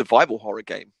survival horror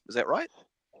game. Is that right?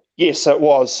 Yes, it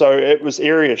was. So it was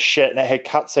eerie as shit, and it had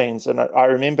cutscenes, and I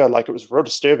remember like it was real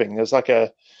disturbing. There's like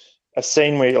a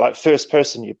scene where you're like first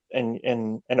person, and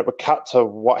it would cut to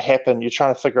what happened. You're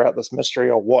trying to figure out this mystery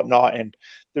or whatnot, and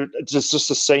it's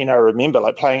just a scene I remember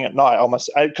like playing at night almost,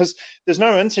 because there's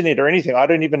no internet or anything. I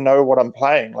don't even know what I'm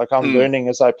playing. Like I'm learning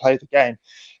as I play the game,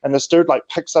 and this dude like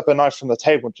picks up a knife from the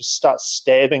table and just starts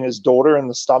stabbing his daughter in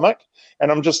the stomach,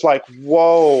 and I'm just like,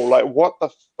 whoa, like what the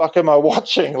fuck am I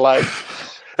watching? Like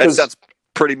that sounds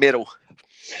pretty metal.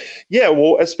 Yeah,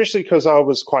 well, especially because I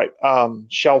was quite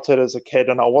sheltered as a kid,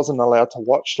 and I wasn't allowed to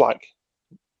watch like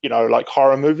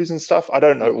horror movies and stuff. I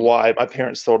don't know Mm. why. My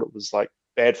parents thought it was like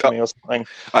bad for Oh, me or something.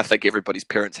 I think everybody's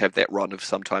parents have that run of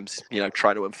sometimes,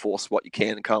 trying to enforce what you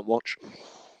can and can't watch.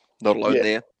 Not alone Yeah,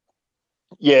 there.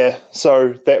 yeah.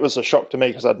 So that was a shock to me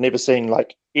because I'd never seen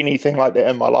like anything like that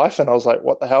in my life, and I was like,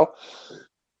 "What the hell?"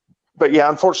 But yeah,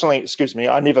 unfortunately, excuse me,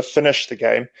 I never finished the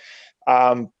game.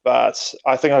 But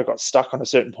I think I got stuck on a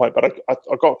certain point, but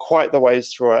I got quite the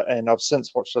ways through it, and I've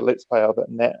since watched a Let's Play of it,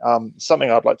 and that something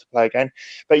I'd like to play again.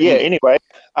 But yeah, Mm. anyway,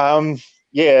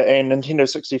 yeah, and Nintendo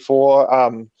 64,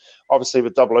 obviously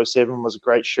with 007 was a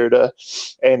great shooter,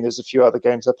 and there's a few other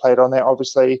games I played on there,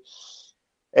 obviously,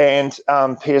 and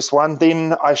PS1.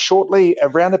 Then I shortly,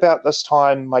 around about this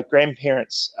time, my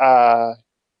grandparents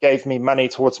gave me money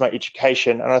towards my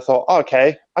education, and I thought, oh,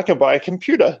 okay, I can buy a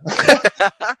computer.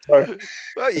 So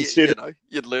Well, instead,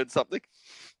 you'd learn something.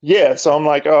 yeah, so I'm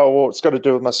like, oh, well, it's got to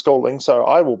do with my schooling, so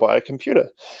I will buy a computer.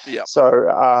 Yeah.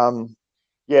 So,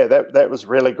 yeah, that was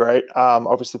really great.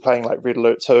 Obviously playing like Red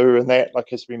Alert 2 and that,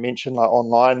 like as we mentioned, like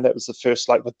online, that was the first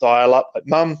like with dial up, like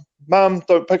mum,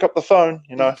 don't pick up the phone.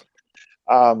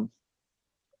 Um,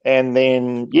 and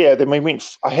then yeah, then we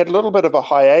went. I had a little bit of a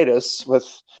hiatus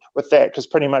with that because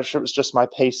pretty much it was just my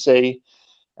PC,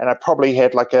 and I probably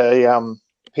had like a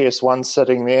PS1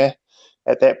 sitting there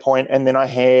at that point, and then I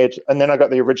got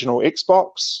the original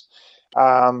Xbox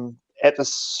at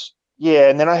this, yeah,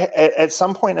 and then at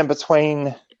some point in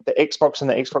between the Xbox and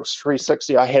the Xbox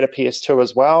 360, I had a PS2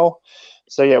 as well.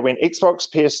 So yeah, when Xbox,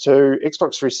 PS2,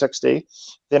 Xbox 360,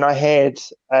 then I had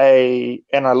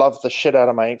and I love the shit out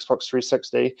of my Xbox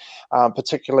 360,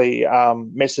 particularly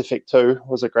Mass Effect 2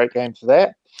 was a great game for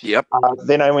that. Yep.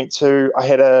 Then I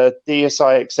had a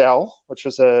DSi XL, which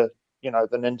was the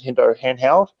Nintendo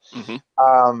handheld.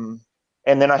 Hmm.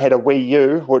 And then I had a Wii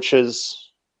U, which is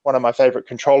one of my favorite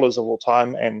controllers of all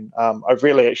time. And I've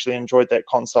really actually enjoyed that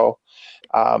console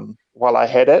while I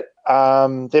had it.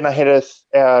 Then I had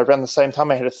around the same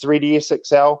time, I had a 3DS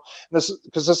XL.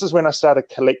 Because this is when I started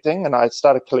collecting, and I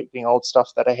started collecting old stuff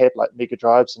that I had, like Mega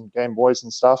Drives and Game Boys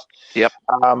and stuff. Yep.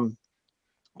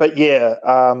 But yeah,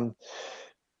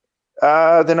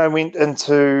 then I went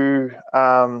into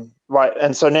right,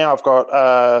 and so now I've got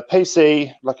a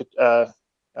PC,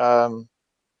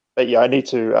 but yeah, I need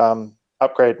to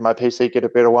upgrade my PC, get a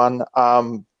better one,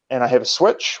 and I have a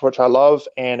Switch, which I love,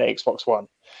 and an Xbox One,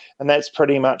 and that's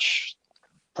pretty much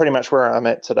where I'm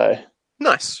at today.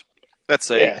 Nice. That's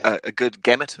a, Yeah, a good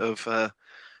gamut of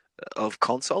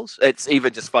consoles. It's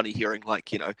even just funny hearing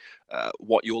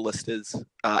what your list is,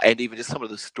 and even just some of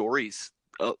the stories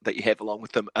that you have along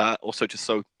with them are also just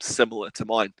so similar to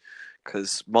mine.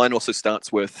 Because mine also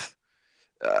starts with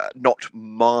not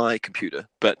my computer,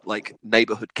 but like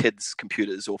neighborhood kids'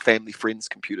 computers or family friends'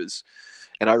 computers.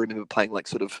 And I remember playing like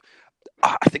sort of,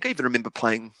 I think I even remember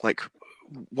playing like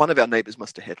one of our neighbors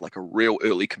must have had like a real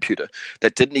early computer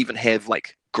that didn't even have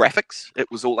like graphics. It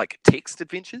was all like text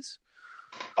adventures.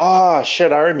 oh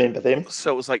shit, I remember them.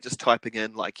 So it was like just typing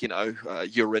in like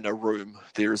you're in a room,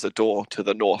 there is a door to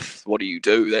the north, what do you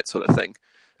do, that sort of thing,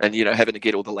 and having to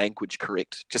get all the language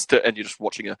correct, and you're just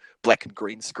watching a black and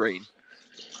green screen,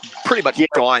 pretty much Yeah,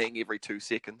 dying every 2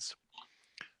 seconds.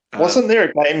 wasn't there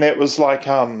a game that was like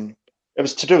it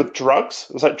was to do with drugs?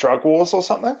 It was like Drug Wars or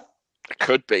something. It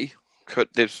could be,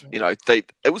 there's they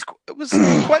it was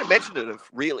quite imaginative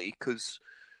really, because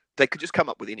they could just come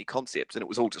up with any concept and it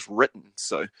was all just written.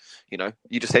 So,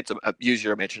 you just had to use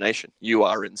your imagination. You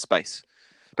are in space.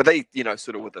 But they,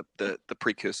 sort of were the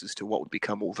precursors to what would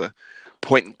become all the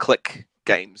point and click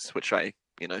games, which I,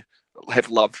 have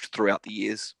loved throughout the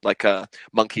years, like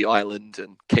Monkey Island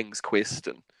and King's Quest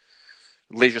and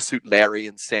Leisure Suit Larry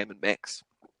and Sam and Max.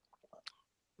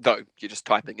 Though you're just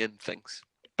typing in things.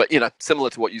 But similar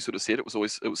to what you sort of said, it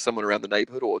was someone around the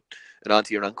neighborhood or an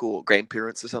auntie or uncle or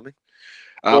grandparents or something.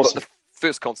 But Awesome. the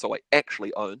first console I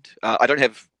actually owned, I don't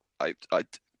have, I'd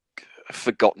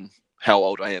forgotten how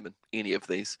old I am in any of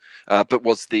these, but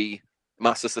was the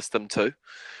Master System 2,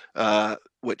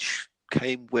 which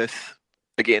came with,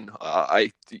 again,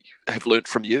 I have learned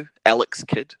from you, Alex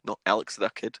Kidd, not Alex the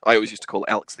Kid. I always used to call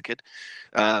Alex the Kid.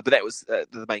 But that was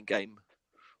the main game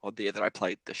on there that I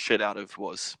played the shit out of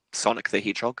was Sonic the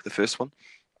Hedgehog, the first one.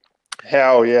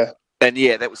 Hell yeah. And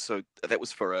yeah, that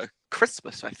was for a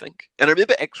Christmas, I think. And I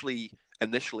remember actually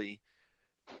initially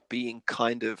being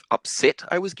kind of upset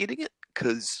I was getting it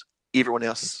because everyone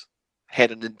else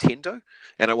had a Nintendo,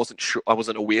 and I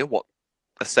wasn't aware what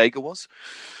a Sega was.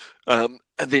 And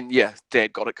then yeah,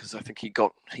 Dad got it because I think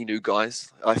he knew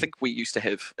guys. I think we used to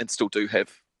have and still do have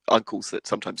uncles that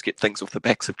sometimes get things off the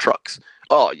backs of trucks.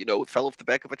 Oh, it fell off the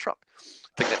back of a truck. I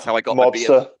think that's how I got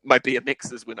Mobster. my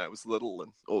BMXs when I was little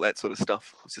and all that sort of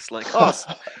stuff. It was just like, oh,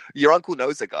 your uncle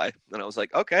knows a guy. And I was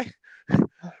like, okay.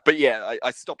 But yeah,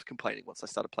 I stopped complaining once I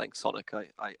started playing Sonic.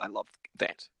 I loved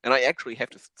that. And I actually have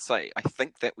to say, I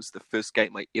think that was the first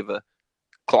game I ever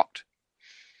clocked.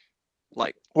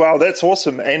 Wow, that's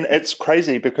awesome. And it's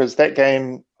crazy because that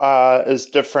game is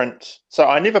different. So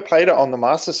I never played it on the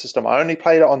Master System. I only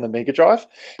played it on the Mega Drive.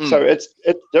 So it's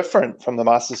different from the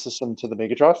Master System to the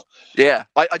Mega Drive. Yeah,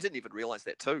 I didn't even realize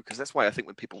that too, because that's why I think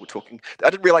when people were talking, I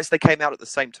didn't realize they came out at the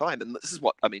same time. And this is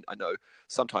what, I mean, I know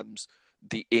sometimes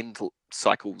the end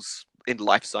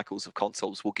life cycles of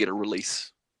consoles will get a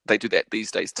release. They do that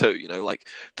these days too, like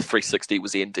the 360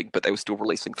 was ending, but they were still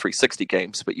releasing 360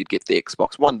 games, but you'd get the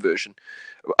Xbox One version.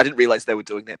 I didn't realize they were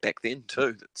doing that back then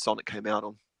too, that Sonic came out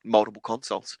on multiple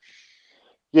consoles.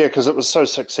 Yeah, because it was so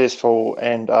successful,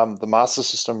 and the Master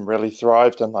System really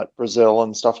thrived in like Brazil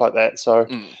and stuff like that. So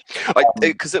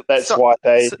that's why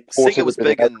they Sega was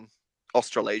big in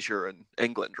Australasia and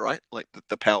England, right? Like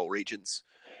the PAL regions.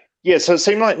 Yeah, so it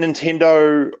seemed like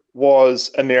Nintendo was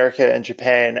America and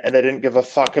Japan, and they didn't give a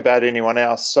fuck about anyone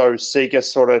else. So Sega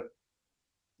sort of,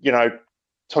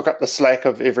 took up the slack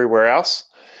of everywhere else.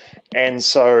 And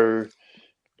so,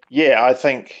 yeah, I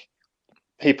think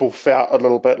people felt a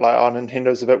little bit like, oh,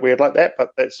 Nintendo's a bit weird like that,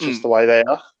 but that's just the way they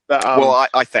are. But, well,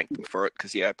 I thank them for it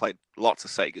because, I played lots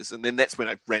of Segas. And then that's when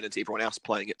I ran into everyone else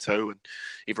playing it too. And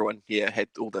everyone, had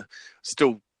all the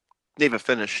still never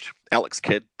finished Alex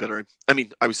Kidd, but I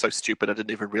mean, I was so stupid I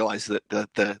didn't even realize that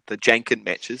the Janken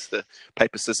matches, the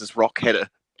paper scissors rock, had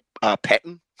a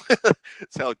pattern.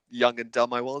 That's how young and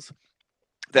dumb I was.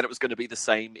 That it was going to be the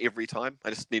same every time.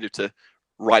 I just needed to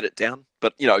write it down.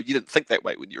 But you didn't think that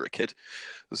way when you were a kid. It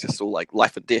was just all like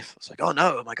life and death. It's like, oh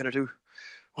no, am I going to do?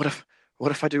 What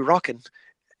if I do rock and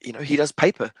he does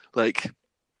paper? Like,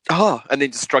 and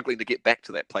then just struggling to get back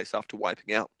to that place after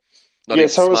wiping out. So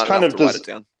it was kind of write it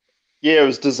down. Yeah, it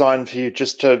was designed for you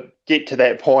just to get to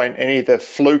that point and either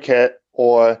fluke it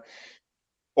or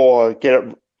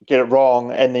get it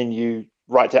wrong, and then you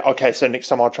write down, okay, so next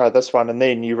time I'll try this one, and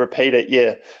then you repeat it.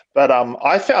 Yeah, but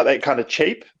I felt that kind of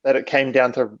cheap that it came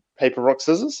down to paper, rock,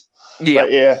 scissors. Yeah,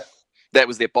 but yeah, that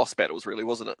was their boss battles, really,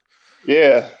 wasn't it?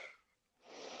 Yeah.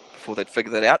 Before they'd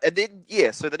figure that out, and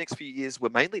then so the next few years were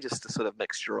mainly just a sort of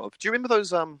mixture of. Do you remember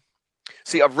those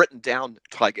See, I've written down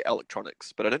Tiger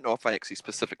Electronics, but I don't know if I actually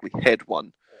specifically had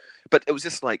one. But it was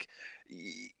just like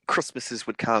Christmases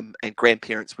would come and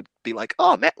grandparents would be like,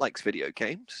 oh, Matt likes video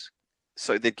games.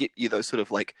 So they'd get you those sort of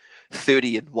like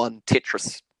 30-in-1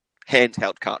 Tetris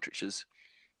handheld cartridges.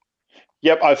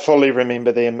 Yep, I fully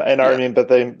remember them. And I remember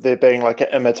there being like an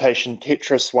imitation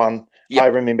Tetris one. Yep. I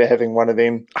remember having one of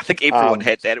them. I think everyone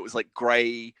had that. It was like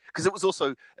grey. Because it was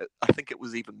also, I think it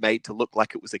was even made to look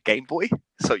like it was a Game Boy.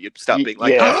 So you'd start being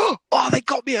like, oh, they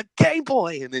got me a Game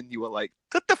Boy. And then you were like,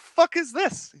 what the fuck is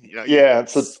this?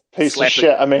 It's a piece of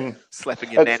shit. I mean,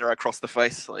 slapping your nana across the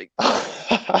face. Like,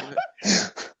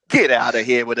 get out of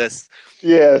here with this.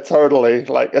 Yeah, totally.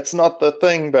 Like, it's not the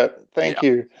thing, but thank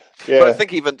you. Yeah. But I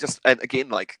think even just, and again,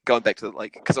 like going back to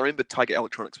because I remember Tiger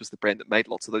Electronics was the brand that made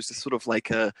lots of those just sort of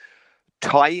like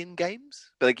tie-in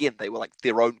games, but again, they were like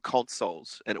their own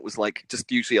consoles, and it was like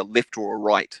just usually a left or a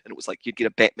right, and it was like you'd get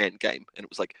a Batman game, and it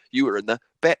was like you were in the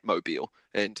Batmobile,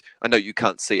 and I know you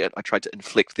can't see it. I tried to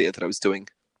inflect there that I was doing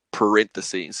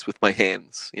parentheses with my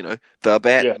hands, the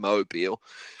Batmobile,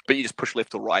 but you just push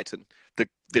left or right, and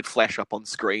they'd flash up on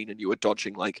screen, and you were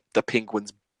dodging like the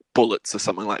Penguin's bullets or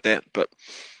something like that, but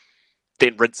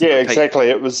then rinse. Yeah, exactly.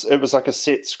 It was like a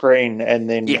set screen, and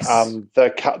then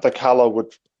the color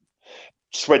would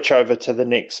switch over to the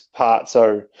next part.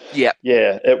 So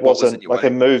it wasn't like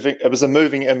it was a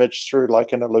moving image through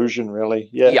like an illusion, really.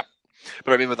 Yeah.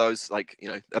 But I remember those, like,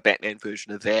 a Batman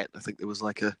version of that. I think there was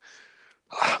like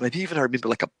maybe even I remember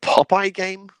like a Popeye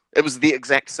game. It was the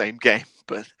exact same game,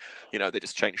 but they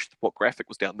just changed what graphic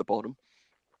was down the bottom.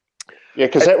 Yeah,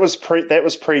 because that was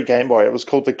pre Game Boy. It was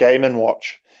called the Game and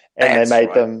Watch, and they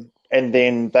made them, and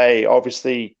then they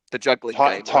obviously the juggling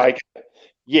game. Tiger. Right?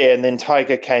 Yeah, and then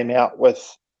Tiger came out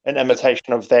with an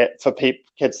imitation of that for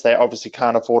kids that obviously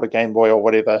can't afford a Game Boy or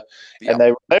whatever, and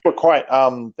they were quite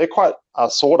they're quite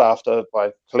sought after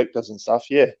by collectors and stuff.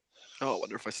 Yeah. Oh, I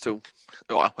wonder if I still.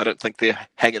 Oh, I don't think they're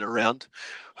hanging around.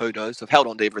 Who knows? I've held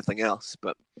on to everything else,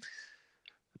 but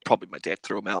probably my dad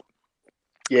threw them out.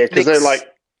 Yeah, because they're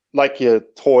like your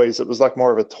toys. It was like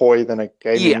more of a toy than a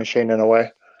gaming machine in a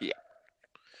way.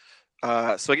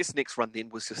 So I guess the next run then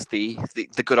was just the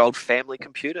good old family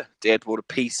computer. Dad bought a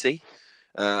PC,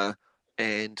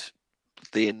 and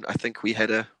then I think we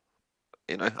had a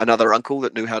another uncle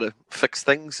that knew how to fix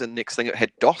things, and next thing it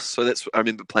had DOS. So I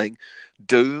remember playing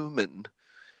Doom and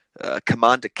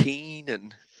Commander Keen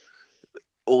and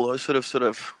all those sort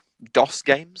of DOS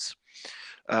games.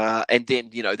 And then,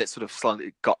 that sort of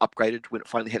slightly got upgraded when it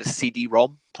finally had a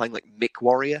CD-ROM, playing like Mech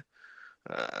Warrior,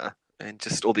 and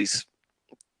just all these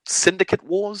Syndicate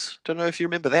Wars. Don't know if you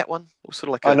remember that one. It was sort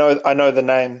of like I know the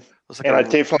name, and I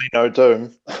definitely know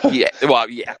Doom. Yeah,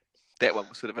 that one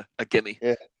was sort of a gimme.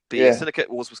 Yeah. But yeah, Syndicate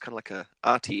Wars was kind of like a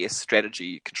RTS strategy.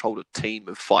 You controlled a team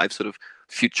of 5 sort of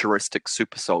futuristic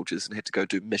super soldiers and had to go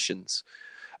do missions.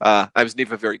 I was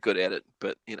never very good at it,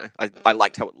 but I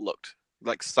liked how it looked,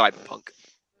 like cyberpunk.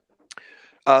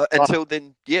 Until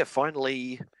then,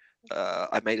 finally,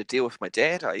 I made a deal with my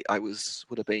dad. I would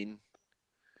have been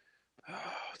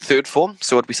third form.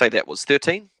 So what did we say that was?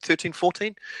 13,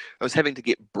 14? I was having to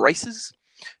get braces.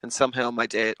 And somehow my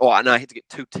dad... and I had to get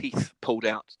 2 teeth pulled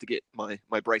out to get my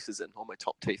braces in on my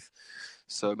top teeth.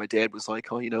 So my dad was like,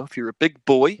 if you're a big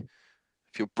boy,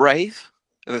 if you're brave...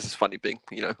 And this is funny being,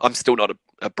 I'm still not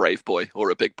a brave boy or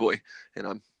a big boy. And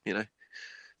I'm,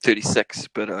 36.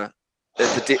 But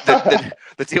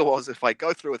the deal was, if I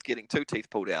go through with getting 2 teeth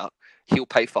pulled out, he'll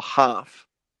pay for half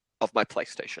of my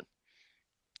PlayStation.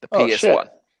 The PS1. Shit.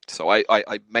 So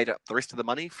I made up the rest of the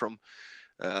money from...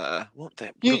 what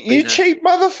that you cheap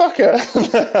motherfucker.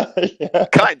 Yeah.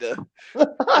 Kinda.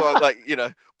 Well,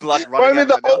 blood running out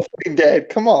of my mouth. Dad,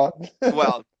 come on.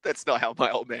 Well, that's not how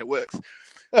my old man works.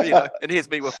 And here's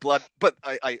me with blood. But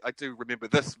I do remember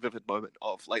this vivid moment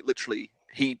of literally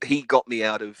he got me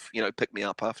out of, picked me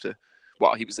up after.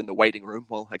 Well, he was in the waiting room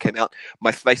while I came out.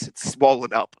 My face had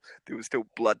swollen up. There was still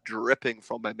blood dripping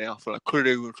from my mouth, and I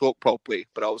couldn't even talk properly.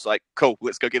 But I was like, "Cool,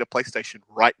 let's go get a PlayStation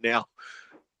right now."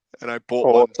 And I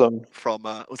bought one from,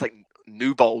 it was like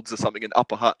Newbolds or something in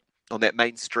Upper Hutt on that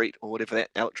main street or whatever that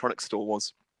electronics store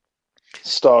was.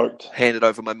 Stoked. Handed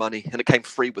over my money, and it came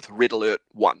free with Red Alert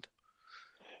 1.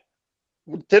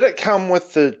 Did it come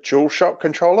with the DualShock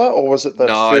controller, or was it the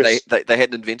first... they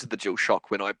hadn't invented the DualShock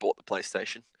when I bought the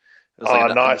PlayStation. It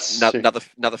was nice.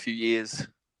 Another few years.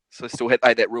 So I still had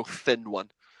that real thin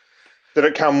one. Did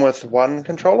it come with 1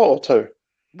 controller or 2?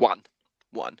 1.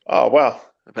 Oh, wow.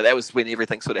 But that was when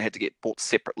everything sort of had to get bought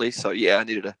separately. So, yeah, I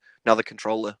needed another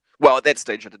controller. Well, at that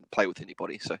stage, I didn't play with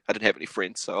anybody, so I didn't have any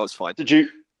friends, so I was fine. Did you...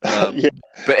 yeah.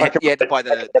 But you had to buy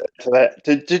the...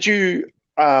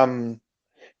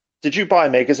 Did you buy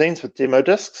magazines with demo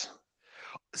discs?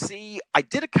 See, I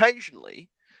did occasionally,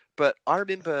 but I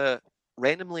remember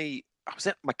randomly... I was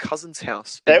at my cousin's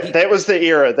house. That was the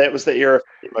era. That was the era of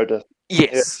demo discs.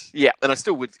 Yes, yeah. And I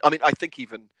still would... I mean, I think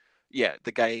even... Yeah,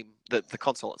 the game, the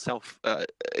console itself,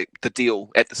 the deal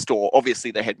at the store,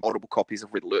 obviously they had multiple copies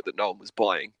of Red Alert that no one was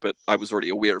buying, but I was already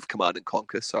aware of Command &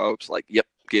 Conquer, so I was like, yep,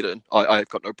 get in. I've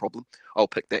got no problem. I'll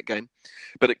pick that game.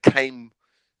 But it came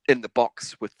in the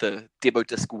box with the Demo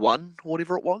Disc 1, or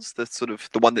whatever it was, the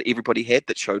one that everybody had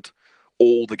that showed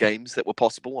all the games that were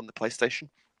possible on the PlayStation.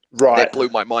 Right. That blew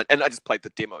my mind. And I just played the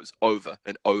demos over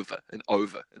and over and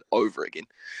over and over again.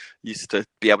 Used to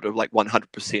be able to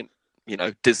 100%,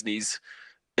 Disney's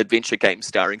adventure game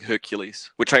starring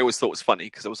Hercules, which I always thought was funny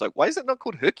because I was like, why is it not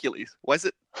called Hercules? Why is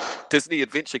it Disney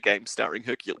adventure game starring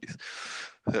Hercules?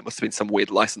 That must have been some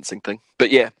weird licensing thing.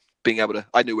 But yeah, being able to,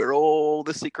 I knew where all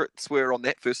the secrets were on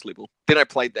that first level. Then I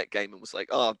played that game and was like,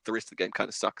 oh, the rest of the game kind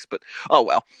of sucks, but oh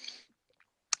well.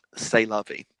 C'est la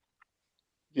vie.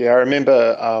 Yeah, I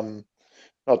remember,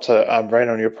 not to rain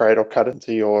on your parade or cut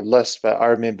into your list, but I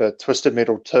remember Twisted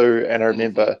Metal 2, and I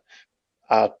remember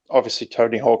obviously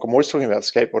Tony Hawk. I'm always talking about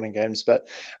skateboarding games, but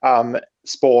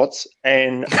sports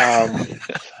and cars.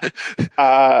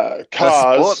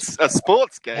 A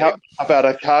sports game? How about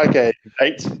a car game,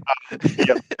 mate?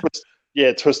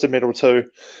 Twisted Metal 2.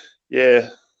 Yeah.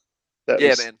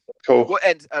 Man. Cool. Well,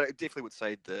 and I definitely would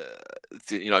say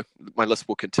my list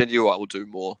will continue. I will do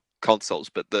more consoles,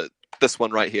 but this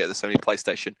one right here, the Sony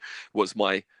PlayStation, was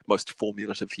my most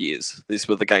formative years. These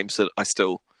were the games that I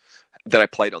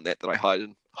played on that I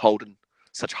hold in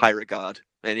such high regard,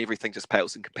 and everything just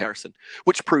pales in comparison,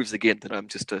 which proves again that I'm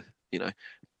just a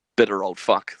bitter old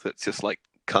fuck that's just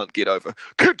can't get over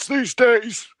kids these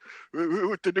days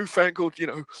with the newfangled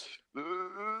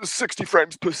 60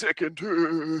 frames per second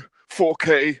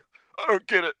 4K. I don't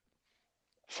get it.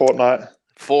 Fortnite.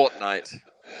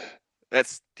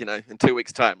 That's in 2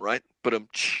 weeks' time, right? But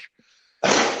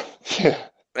yeah.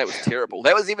 That was terrible.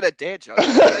 That was even a dad joke. I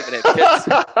don't even have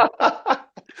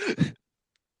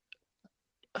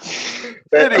kids.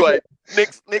 Anyway,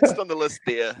 next on the list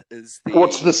there is the...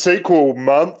 What's the sequel,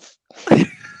 month?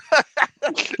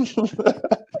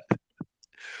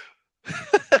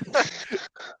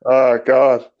 Oh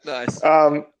God. Nice.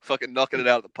 Fucking knocking it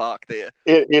out of the park there.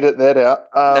 Edit that out.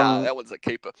 Nah, that one's a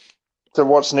keeper. So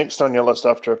what's next on your list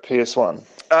after a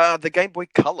PS1? The Game Boy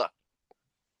Color.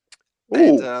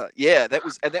 Ooh. And that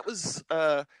was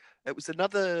it was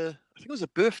another. I think it was a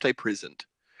birthday present,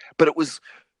 but it was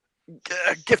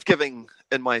gift giving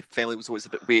in my family was always a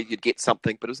bit weird. You'd get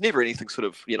something, but it was never anything sort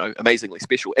of amazingly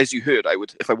special. As you heard, I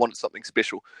would, if I wanted something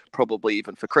special, probably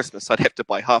even for Christmas, I'd have to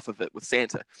buy half of it with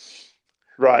Santa.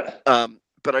 Right.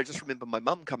 But I just remember my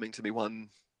mum coming to me one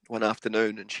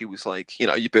afternoon, and she was like,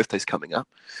 your birthday's coming up,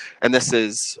 and this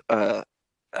is.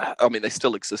 I mean, they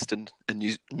still exist in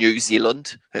New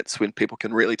Zealand. That's when people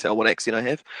can really tell what accent I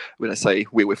have when I say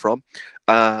where we're from.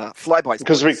 Flyby's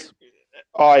points.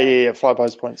 Oh, yeah,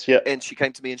 Flyby's points, yeah. And she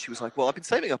came to me and she was like, well, I've been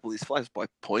saving up all these Flyby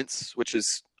points, which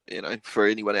is, for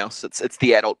anyone else, it's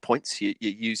the adult points. You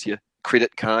use your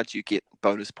credit card, you get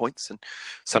bonus points, and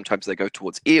sometimes they go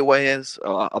towards airwares,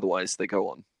 otherwise they go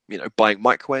on, buying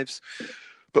microwaves.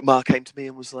 But Ma came to me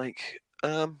and was like,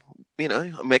 I'm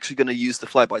actually going to use the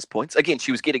Flyby's points. Again,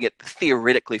 she was getting it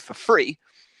theoretically for free,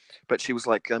 but she was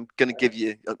like, I'm going to give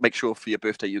you, make sure for your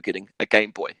birthday you're getting a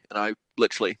Game Boy. And I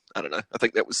literally, I don't know, I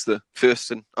think that was the first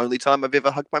and only time I've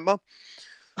ever hugged my mum.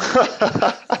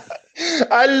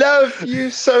 I love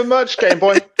you so much, Game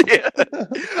Boy. Yeah.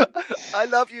 I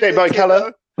love you, Game Boy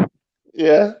Color.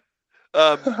 Yeah.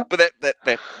 But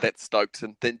that stoked,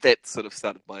 and then that sort of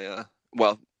started my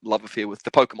love affair with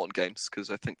the Pokemon games, because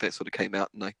I think that sort of came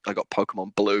out, and I got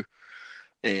Pokemon Blue,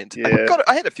 and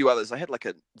I had a few others. I had like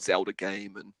a Zelda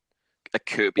game and a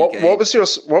Kirby game. What was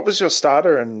your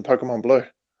starter in Pokemon Blue?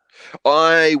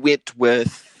 I went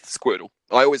with Squirtle.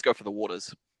 I always go for the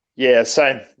waters. Yeah,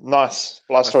 same. Nice.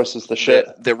 Blastoise is the shit.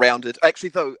 They're rounded. Actually,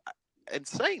 though, in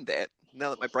saying that, now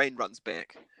that my brain runs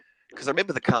back, because I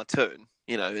remember the cartoon,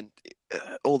 and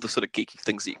all the sort of geeky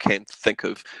things that you can think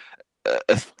of.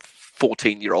 A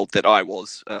 14-year-old that I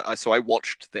was, so I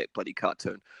watched that bloody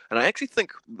cartoon, and I actually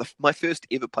think my first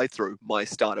ever playthrough, my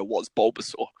starter was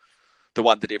Bulbasaur, the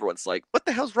one that everyone's like, "What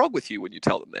the hell's wrong with you?" when you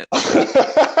tell them that.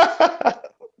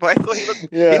 But I thought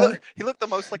he looked the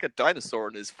most like a dinosaur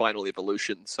in his final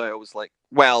evolution, so I was like,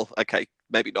 well, okay,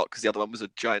 maybe not, because the other one was a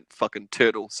giant fucking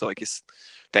turtle, so I guess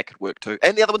that could work too.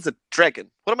 And the other one's a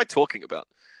dragon. What am I talking about?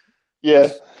 Yeah.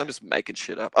 I'm just making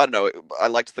shit up. I don't know. I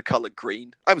liked the color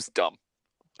green. I was dumb.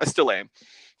 I still am.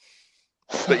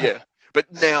 But yeah.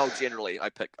 But now, generally, I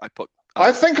think I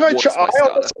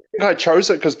chose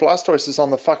it because Blastoise is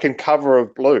on the fucking cover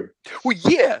of Blue. Well,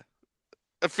 yeah.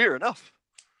 Fair enough.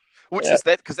 Which is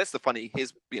that, because that's the funny,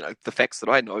 here's, the facts that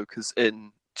I know, because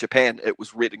in Japan, it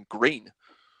was red and green.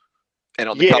 And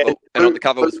on the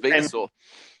cover was Venusaur.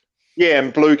 Yeah,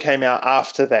 and Blue came out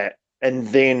after that. And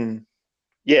then,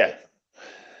 yeah.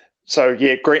 So,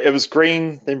 yeah, green, it was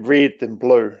green, then red, then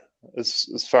blue,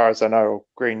 as far as I know, or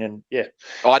green and, yeah.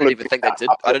 Oh, I don't even think they did.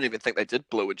 I don't even think they did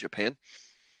blue in Japan.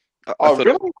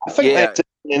 Really? I think they did,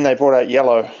 and they brought out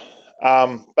yellow.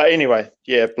 But anyway,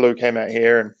 yeah, blue came out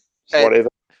here and whatever.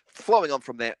 Flowing on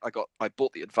from that, I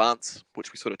bought the Advance,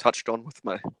 which we sort of touched on with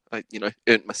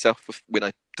earned myself when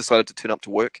I decided to turn up to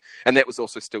work, and that was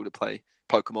also still to play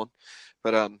Pokemon.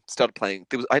 But started playing.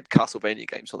 I had Castlevania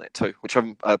games on that too, which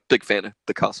I'm a big fan of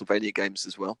the Castlevania games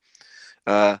as well.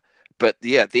 But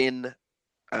yeah, then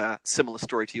similar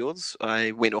story to yours.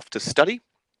 I went off to study,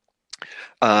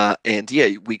 and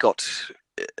yeah, we got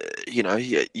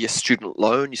your student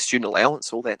loan, your student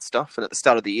allowance, all that stuff. And at the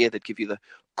start of the year, they'd give you the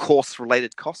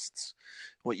course-related costs,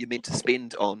 what you're meant to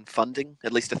spend on funding,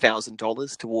 at least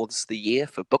 $1,000 towards the year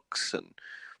for books and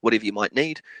whatever you might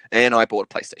need. And I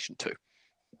bought a PlayStation 2.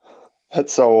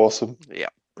 That's so awesome. Yeah,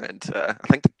 and I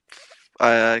think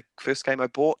the first game I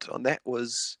bought on that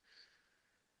was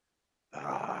it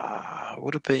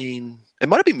might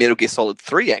have been Metal Gear Solid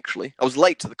 3, actually. I was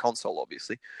late to the console,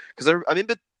 obviously, because I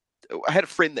remember I had a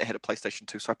friend that had a PlayStation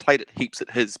 2, so I played it heaps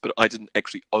at his, but I didn't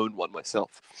actually own one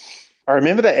myself. I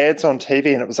remember the ads on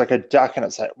TV, and it was like a duck, and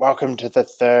it's like, welcome to the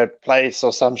third place,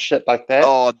 or some shit like that.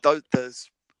 Oh, those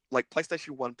like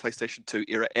PlayStation 1, PlayStation 2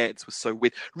 era ads were so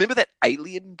weird. Remember that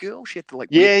alien girl? She had the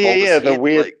the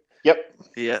weird. Yep.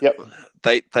 Yeah. Yep.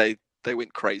 They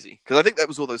went crazy, because I think that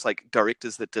was all those like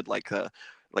directors that did like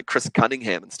Chris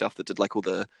Cunningham and stuff that did like all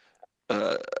the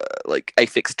like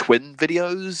Aphex Twin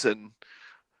videos and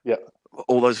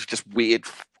all those just weird,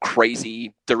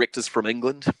 crazy directors from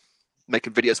England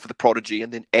making videos for The Prodigy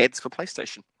and then ads for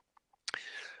PlayStation.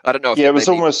 I don't know. It was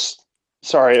almost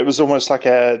like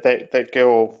that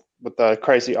girl with the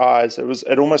crazy eyes.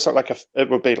 It almost looked like it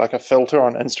would be like a filter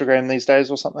on Instagram these days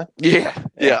or something. Yeah.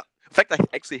 In fact, I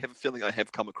actually have a feeling I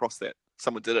have come across that.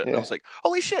 Someone did it, and I was like,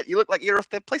 "Holy shit! You look like you're off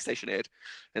that PlayStation ad."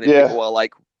 And then people were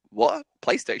like, "What?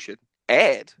 PlayStation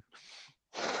ad?"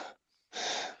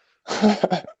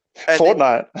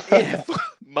 Fortnite. Yeah,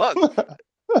 month.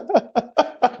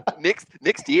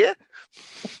 next year.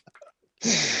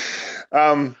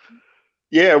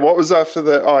 Yeah, what was after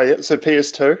the? Oh, yeah, so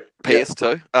PS2.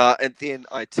 PS2, and then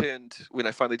I turned when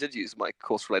I finally did use my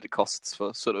course-related costs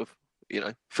for sort of,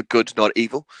 for good, not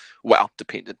evil. Well,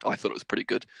 dependent. I thought it was pretty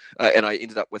good, and I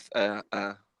ended up with a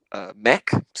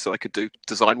Mac, so I could do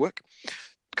design work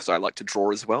because I like to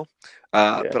draw as well.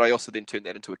 But I also then turned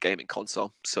that into a gaming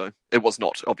console, so it was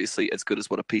not obviously as good as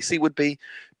what a PC would be,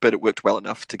 but it worked well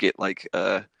enough to get like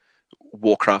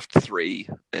Warcraft 3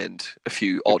 and a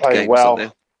few odd games in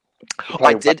there.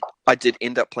 I did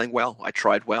end up playing WoW. I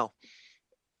tried WoW.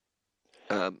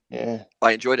 I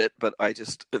enjoyed it, but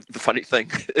the funny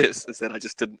thing is that I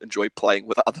just didn't enjoy playing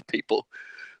with other people.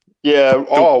 Yeah.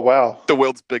 Wow. The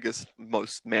world's biggest,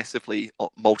 most massively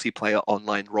multiplayer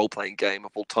online role-playing game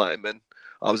of all time, and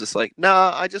I was just like,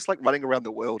 nah, I just like running around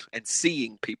the world and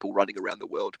seeing people running around the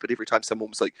world. But every time someone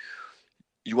was like,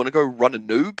 "You want to go run a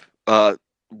noob?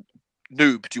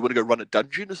 Noob, do you want to go run a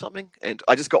dungeon or something?" And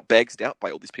I just got bagsed out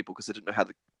by all these people because I didn't know how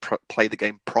to play the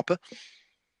game proper.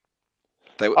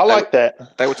 I like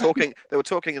that. They were talking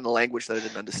in a language that I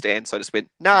didn't understand, so I just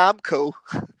went, "Nah, I'm cool."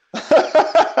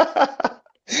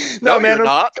 No, man, you're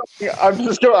not. I'm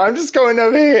just going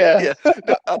over here. Yeah,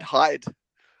 no, I'd hide.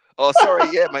 Oh, sorry.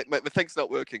 Yeah, my thing's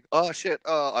not working. Oh shit.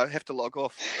 Oh, I have to log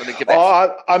off and then give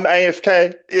that. I'm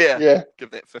AFK. Yeah. Give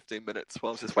that 15 minutes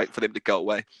while I was just waiting for them to go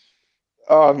away.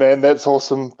 Oh man, that's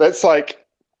awesome. That's like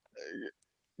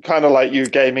kind of like you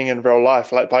gaming in real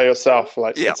life, like by yourself.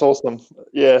 Like, it's awesome.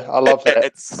 Yeah, I love that.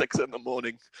 At 6 a.m.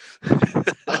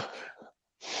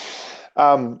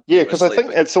 Yeah, because I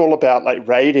think it's all about like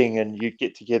raiding, and you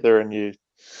get together and you.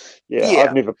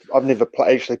 Yeah, I've never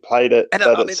actually played it. And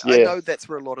but I know that's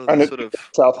where a lot of the sort of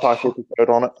South Park episode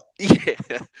on it.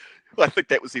 Yeah, well, I think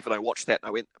that was even I watched that and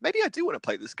I went, maybe I do want to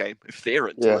play this game if they're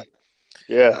into it.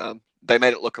 Yeah. They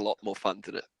made it look a lot more fun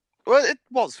than it. Well, it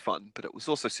was fun, but it was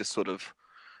also just sort of,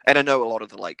 and I know a lot of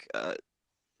the like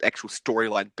actual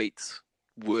storyline beats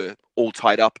were all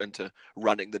tied up into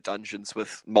running the dungeons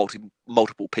with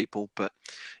multiple people, but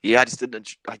I just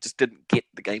didn't get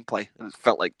the gameplay, and it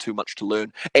felt like too much to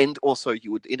learn. And also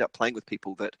you would end up playing with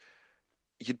people that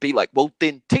you'd be like, well,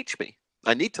 then teach me.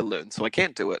 I need to learn so I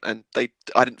can do it. And I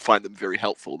didn't find them very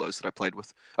helpful, those that I played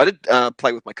with. I did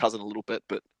play with my cousin a little bit,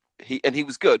 but he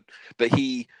was good, but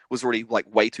he was already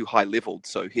like way too high leveled,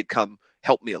 so he'd come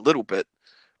help me a little bit.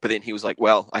 But then he was like,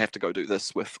 well, I have to go do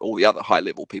this with all the other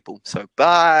high-level people, so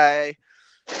bye.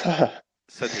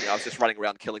 So then I was just running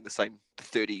around killing the same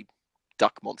 30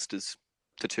 duck monsters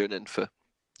to turn in for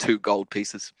 2 gold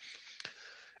pieces.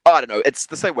 I don't know. It's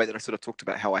the same way that I sort of talked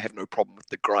about how I have no problem with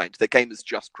the grind. The game is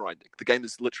just grinding. The game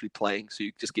is literally playing, so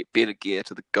you just get better gear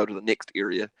to go to the next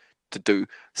area to do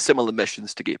similar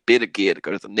missions to get better gear to go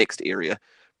to the next area.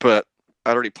 But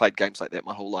I'd already played games like that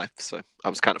my whole life, so I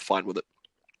was kind of fine with it.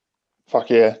 Fuck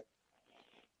yeah.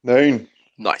 Noon.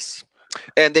 Nice.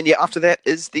 And then, after that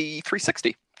is the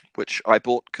 360, which I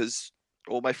bought because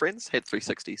all my friends had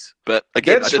 360s. But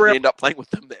again, I didn't end up playing with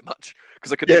them that much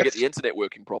because I couldn't get the internet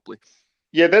working properly.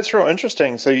 Yeah, that's real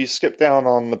interesting. So you skipped down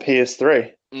on the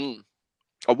PS3.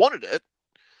 I wanted it,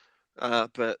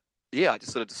 but I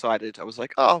just sort of decided. I was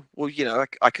like, oh, well,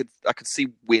 I could see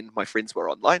when my friends were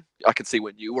online. I could see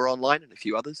when you were online and a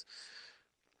few others.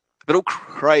 But all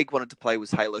Craig wanted to play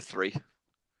was Halo 3.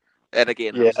 And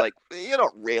again, I was like, you're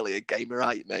not really a gamer,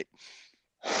 are you, mate?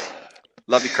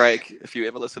 Love you, Craig, if you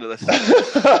ever listen to this.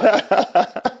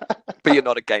 But you're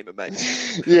not a gamer, mate.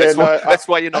 Yeah, that's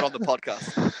why you're not on the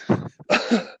podcast.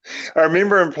 I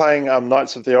remember him playing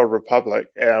Knights of the Old Republic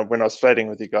when I was flirting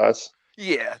with you guys.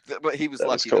 Yeah, but he was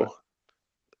lucky that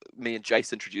me and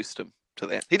Jace introduced him to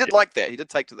that. He did like that. He did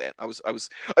take to that. It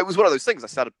was one of those things. I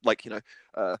started like,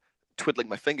 twiddling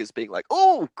my fingers, being like,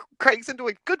 "Oh, Craig's into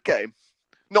a good game."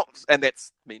 And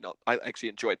that's me. I actually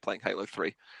enjoyed playing Halo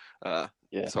 3. So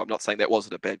I'm not saying that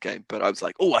wasn't a bad game, but I was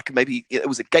like, "Oh, I can maybe." It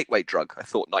was a gateway drug. I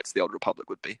thought Knights of the Old Republic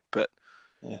would be, but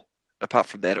apart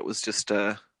from that, it was just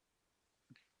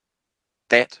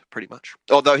that pretty much.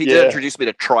 Although he did introduce me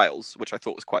to Trials, which I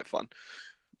thought was quite fun.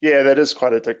 Yeah, that is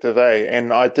quite addictive, eh?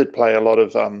 And I did play a lot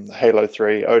of Halo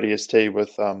 3 ODST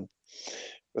with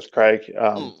Craig.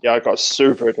 I got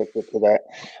super addicted to that.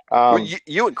 Well,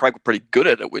 you and Craig were pretty good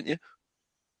at it, weren't you?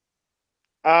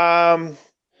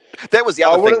 That was the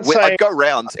other thing. I'd go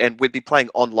around and we'd be playing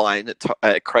online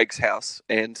at Craig's house,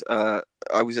 and I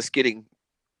was just getting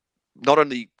not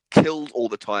only killed all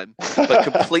the time, but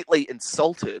completely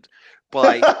insulted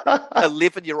by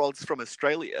 11-year-olds from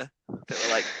Australia that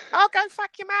were like, "Oh, go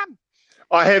fuck your mum."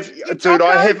 I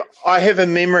have a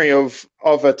memory of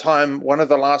a time. One of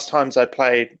the last times I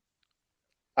played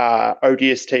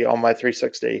ODST on my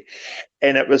 360,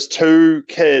 and it was two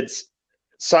kids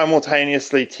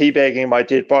simultaneously teabagging my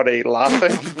dead body,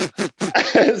 laughing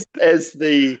as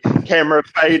the camera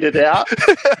faded out.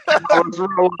 I was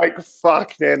real like,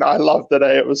 fuck, man, I loved it.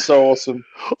 It was so awesome.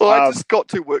 Well, I just got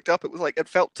too worked up. It was like, it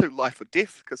felt too life or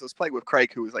death, because I was playing with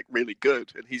Craig, who was like really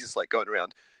good, and he's just like going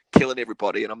around killing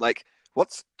everybody, and I'm like,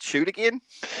 what's shoot again?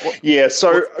 What's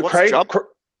Craig. jump?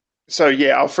 So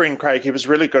yeah, our friend Craig, he was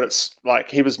really good at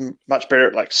he was much better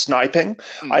at like sniping.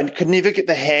 I could never get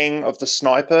the hang of the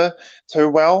sniper too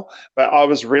well, but I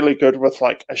was really good with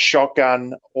like a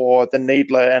shotgun or the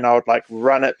needler, and I would like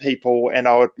run at people and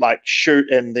I would like shoot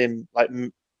in them like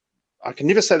I can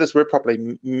never say this word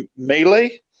properly.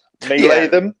 Melee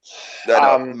them.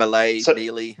 Melee.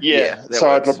 Yeah, so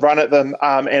I'd run at them,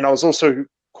 and I was also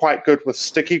quite good with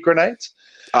sticky grenades.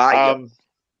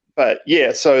 But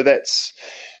yeah, so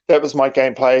that was my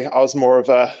gameplay. I was more of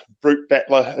a brute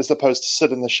battler as opposed to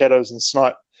sit in the shadows and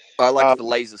snipe. I liked the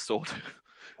laser sword.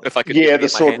 If I could, the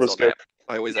sword was good.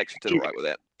 I always actually did all right with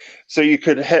that. So you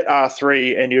could hit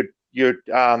R3 and you'd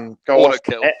go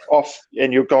off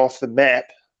and you'd go off the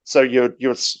map. So you'd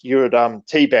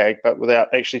teabag, but without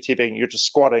actually teabagging, you're just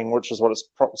squatting, which is what it's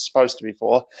supposed to be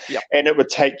for. Yep. And it would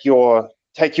take you off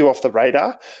the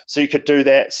radar. So you could do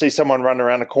that, see someone run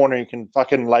around a corner, and you can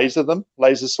fucking laser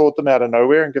sword them out of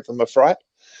nowhere and give them a fright.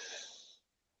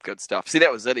 Good stuff. See,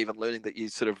 that was it, even learning that you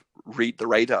sort of read the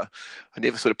radar. I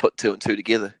never sort of put two and two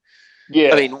together.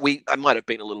 Yeah. I mean, I might have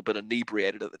been a little bit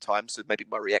inebriated at the time, so maybe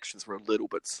my reactions were a little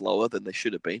bit slower than they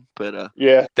should have been. But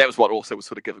that was what also was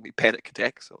sort of giving me panic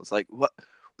attacks. I was like, what?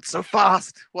 It's so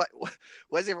fast. Why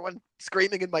is everyone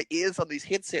screaming in my ears on these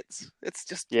headsets? It's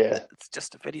just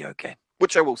a video game.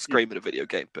 Which I will scream at a video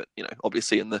game, but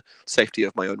obviously in the safety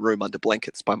of my own room under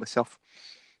blankets by myself.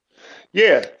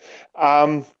 Yeah.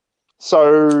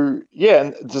 So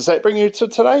yeah, does that bring you to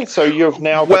today? So you've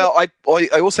now I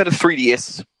also had a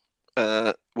 3DS,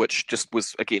 which just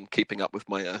was again keeping up with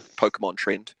my Pokemon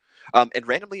trend. And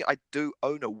randomly, I do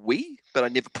own a Wii, but I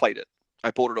never played it. I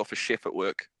bought it off a chef at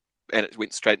work, and it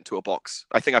went straight into a box.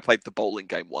 I think I played the bowling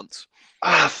game once.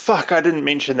 Fuck! I didn't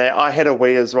mention that. I had a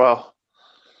Wii as well.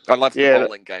 I loved the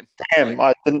bowling game. Damn,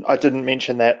 I didn't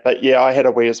mention that, but yeah, I had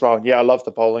a Wii as well. Yeah, I love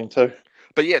the bowling too.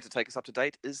 But yeah, to take us up to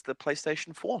date is the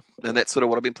PlayStation 4, and that's sort of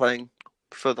what I've been playing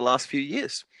for the last few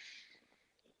years.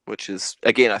 Which is,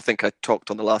 again, I think I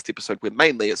talked on the last episode where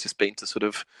mainly it's just been to sort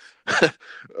of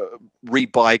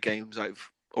rebuy games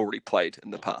I've already played in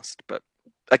the past. But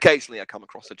occasionally I come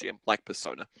across a gem like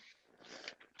Persona.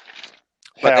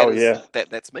 But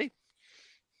that's me.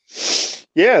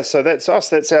 Yeah, so that's us.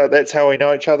 That's how we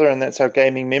know each other, and that's our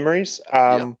gaming memories.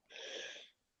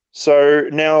 So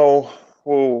now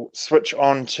we'll switch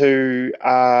on to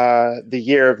the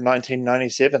year of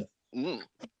 1997.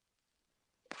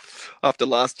 After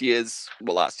last week's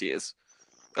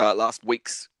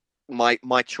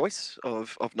my choice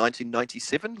of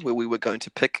 1997, where we were going to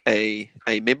pick a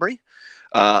memory.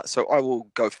 So I will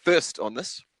go first on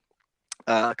this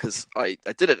because I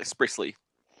did it expressly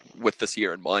with this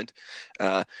year in mind.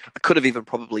 I could have even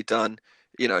probably done,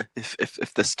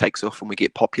 if this takes off and we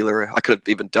get popular, I could have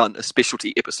even done a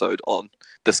specialty episode on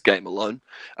this game alone.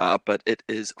 But it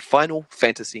is Final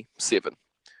Fantasy VII,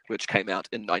 which came out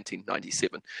in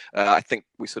 1997. I think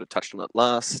we sort of touched on it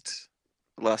last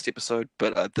episode,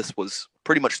 but this was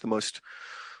pretty much the most,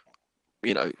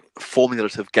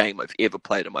 formulative game I've ever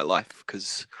played in my life,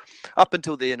 because up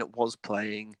until then it was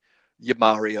playing your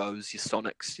Marios, your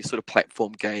Sonics, your sort of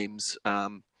platform games.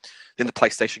 Then the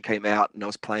PlayStation came out, and I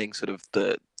was playing sort of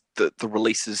the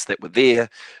releases that were there.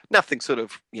 Nothing sort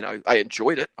of, I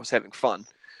enjoyed it. I was having fun.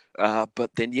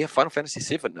 But then, Final Fantasy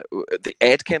VII, the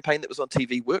ad campaign that was on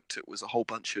TV worked. It was a whole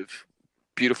bunch of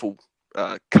beautiful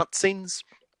cutscenes,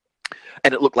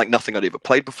 and it looked like nothing I'd ever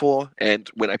played before. And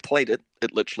when I played it,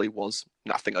 it literally was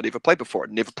nothing I'd ever played before.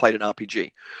 I'd never played an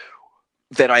RPG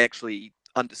that I actually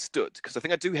understood, because I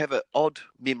think I do have an odd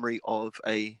memory of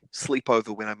a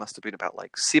sleepover when I must have been about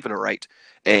like 7 or 8,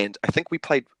 and I think we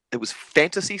played, it was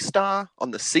Phantasy Star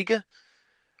on the Sega,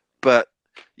 but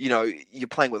you're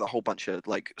playing with a whole bunch of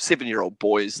like 7-year-old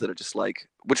boys that are just like,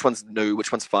 which one's new,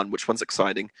 which one's fun, which one's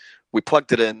exciting. We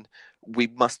plugged it in. We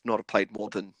must not have played more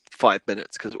than 5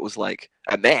 minutes, because it was like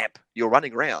a map, you're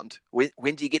running around,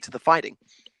 when do you get to the fighting?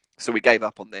 So we gave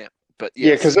up on that. But Yeah,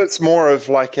 yes, because it's more of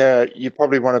like you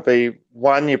probably want to be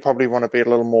one, you probably want to be a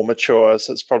little more mature,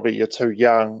 so it's probably you're too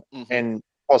young, hmm and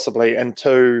possibly, and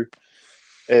two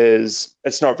is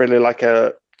it's not really like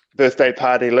a birthday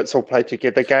party, let's all play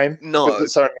together game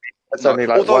because no, it's no. only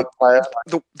like one Although player.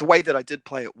 the way that I did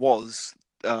play it was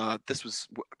this was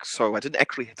so I didn't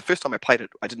actually the first time I played it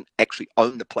I didn't actually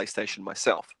own the PlayStation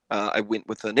myself. I went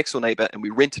with a next door neighbor and we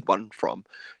rented one from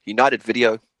United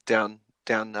Video down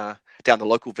the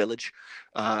local village.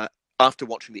 Uh, After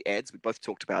watching the ads, we both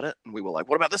talked about it and we were like,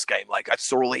 "What about this game? Like I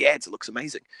saw all the ads; it looks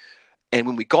amazing." And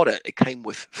when we got it, it came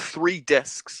with 3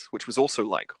 discs, which was also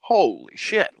like, holy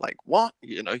shit! Like what?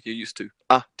 You know, you're used to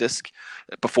a disc.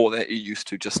 Before that, you're used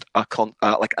to just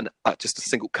just a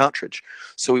single cartridge.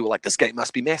 So we were like, this game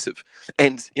must be massive.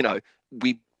 And you know,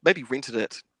 we maybe rented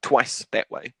it twice that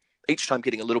way, each time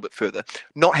getting a little bit further.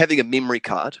 Not having a memory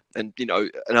card, and you know,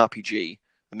 an RPG,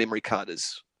 a memory card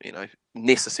is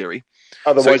necessary. So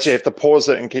Otherwise, you have to pause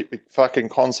it and keep the fucking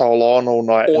console on all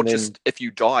night, or and then just if you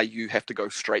die, you have to go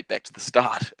straight back to the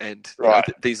start. And you know,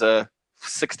 right. these are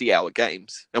 60-hour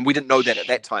games, and we didn't know that at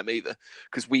that time either,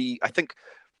 because I think,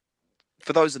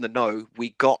 for those in the know,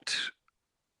 we got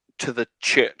to the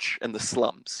church in the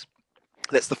slums.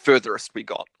 That's the furthest we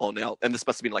got on our, and this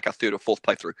must have been like our third or fourth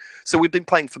playthrough. So we've been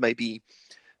playing for maybe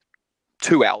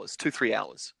 2 hours, 3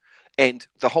 hours. And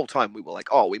the whole time we were like,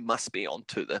 oh, we must be on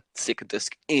to the second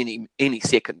disc any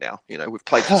second now. You know, we've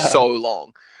played for so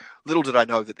long. Little did I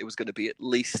know that there was going to be at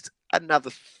least another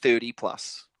 30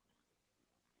 plus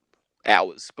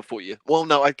hours before you. Well,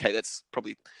 no, okay, that's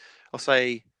probably, I'll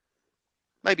say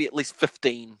maybe at least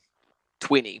 15,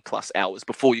 20 plus hours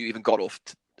before you even got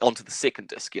onto the second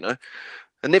disc, you know?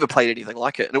 I never played anything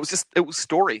like it. And it was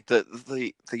story.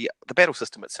 The battle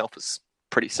system itself is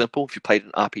pretty simple. If you played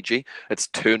an RPG, it's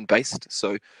turn based.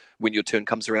 So when your turn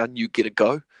comes around, you get a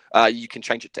go. You can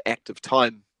change it to active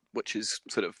time, which is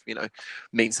sort of, you know,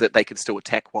 means that they can still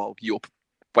attack while you're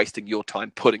wasting your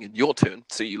time putting in your turn.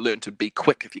 So you learn to be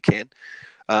quick if you can.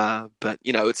 But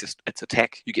you know, it's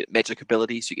attack. You get magic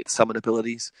abilities, you get summon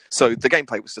abilities. So the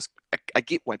gameplay was just. I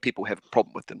get why people have a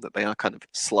problem with them, that they are kind of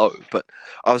slow. But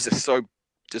I was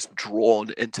just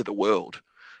drawn into the world.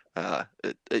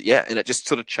 Yeah, and it just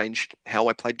sort of changed how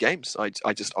I played games.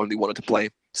 I just only wanted to play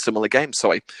similar games.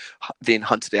 So I then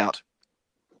hunted out,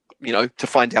 you know, to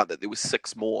find out that there was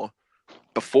 6 more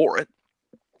before it.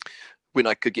 When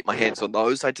I could get my hands on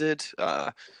those, I did.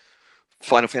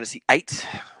 Final Fantasy VIII,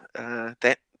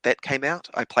 that came out.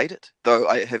 I played it, though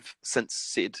I have since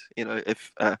said, you know,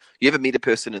 if you ever meet a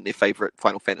person in their favorite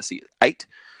Final Fantasy VIII,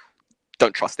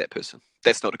 don't trust that person.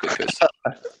 That's not a good person.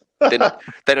 They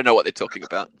don't know what they're talking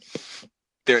about.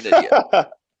 They're an idiot.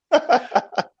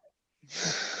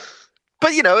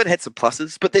 But you know, it had some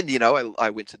pluses. But then, you know, I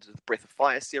went into the Breath of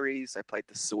Fire series. I played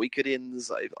the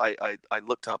Suikoden's. I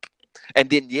looked up, and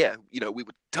then yeah, you know, we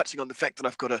were touching on the fact that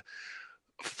I've got a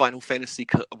Final Fantasy,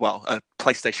 a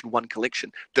PlayStation 1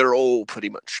 collection. They're all pretty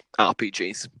much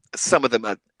RPGs. Some of them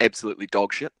are absolutely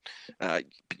dog shit.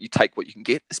 You take what you can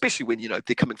get, especially when, you know,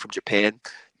 they're coming from Japan.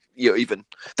 You know, even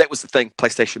that was the thing.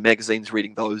 PlayStation magazines,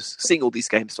 reading those, seeing all these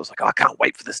games, I was like, oh, I can't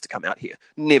wait for this to come out here.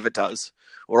 Never does,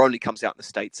 or only comes out in the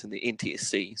States in the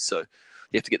NTSC. So you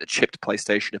have to get the chipped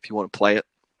PlayStation if you want to play it.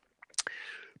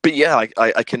 But yeah,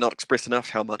 I cannot express enough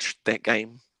how much that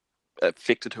game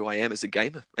affected who I am as a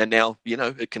gamer. And now, you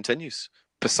know, it continues.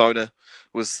 Persona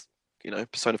was, you know,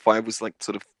 Persona 5 was like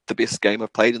sort of the best game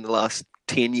I've played in the last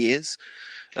 10 years.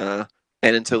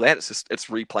 And until that, it's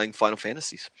replaying Final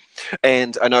Fantasies.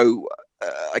 And I know,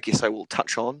 I guess I will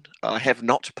touch on, I have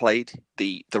not played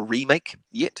the remake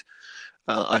yet.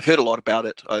 I've heard a lot about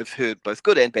it. I've heard both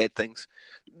good and bad things.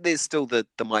 There's still the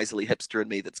miserly hipster in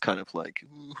me that's kind of like,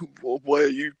 why are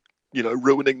you, you know,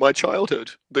 ruining my childhood?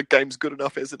 The game's good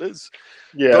enough as it is.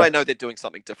 Yeah. But I know they're doing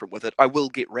something different with it. I will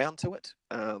get round to it.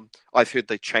 I've heard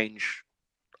they change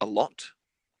a lot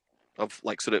of,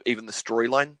 like, sort of even the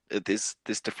storyline. There's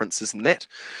differences in that.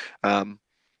 And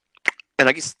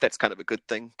I guess that's kind of a good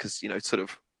thing, because, you know, sort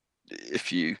of,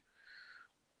 if you're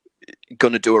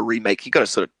going to do a remake, you got to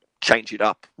sort of change it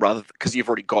up, rather, because you've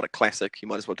already got a classic. You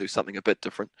might as well do something a bit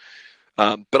different.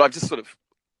 But I've just sort of,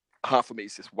 half of me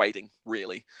is just waiting,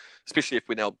 really, especially if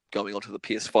we're now going onto the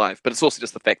PS5. But it's also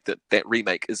just the fact that that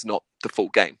remake is not the full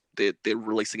game. They're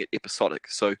releasing it episodic.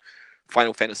 So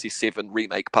Final Fantasy VII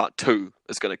Remake Part 2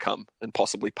 is going to come, and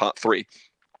possibly Part 3.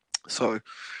 So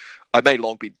I may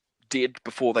long be dead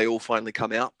before they all finally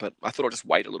come out, but I thought I'd just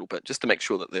wait a little bit just to make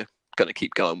sure that they're going to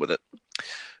keep going with it.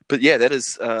 But yeah, that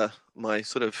is my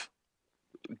sort of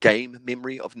game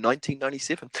memory of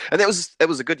 1997, and that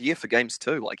was a good year for games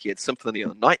too. Like, you had Symphony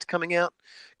of the Night coming out,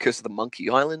 Curse of the Monkey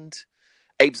Island,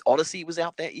 Abe's Odyssey was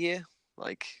out that year.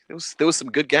 Like there was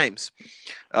some good games,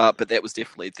 but that was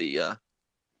definitely the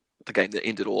game that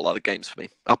ended all other games for me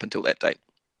up until that date.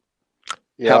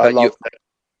 Yeah, How about you?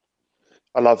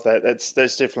 I love that. That's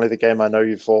definitely the game I know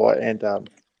you for, and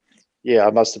yeah,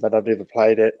 I must admit I've never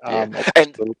played it. Yeah, I've watched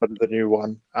and a little bit of the new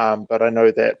one, but I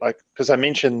know that like because I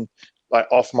mentioned like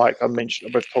off mic,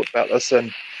 we've talked about this,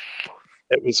 and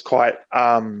it was quite.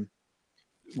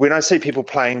 When I see people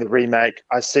playing the remake,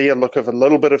 I see a look of a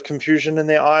little bit of confusion in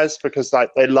their eyes because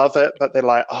like they love it, but they're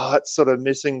like, oh, it's sort of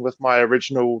messing with my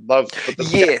original love for the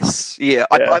yes, yeah.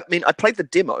 yeah. I mean, I played the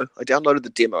demo. I downloaded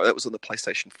the demo. That was on the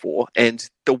PlayStation 4, and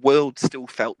the world still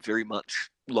felt very much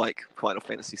like Final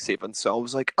Fantasy VII. So I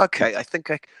was like, okay, I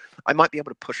think I might be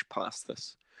able to push past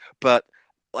this. But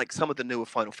like some of the newer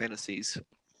Final Fantasies,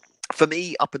 for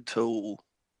me, up until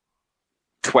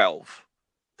 12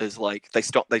 is like they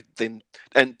stopped. They then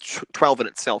and 12 in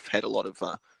itself had a lot of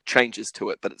changes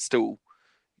to it, but it still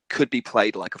could be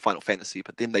played like a Final Fantasy.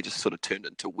 But then they just sort of turned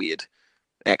into weird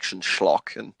action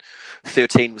schlock, and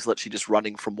 13 was literally just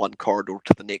running from one corridor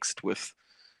to the next with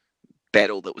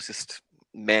battle that was just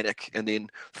manic, and then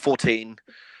 14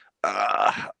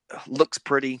 looks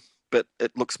pretty, but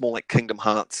it looks more like Kingdom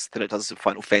Hearts than it does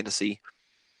Final Fantasy.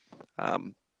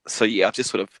 So yeah, I've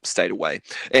just sort of stayed away.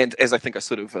 And as I think I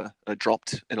sort of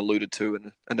dropped and alluded to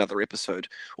in another episode,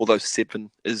 although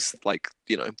 7 is like,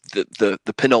 you know,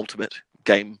 the penultimate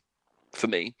game for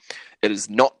me, it is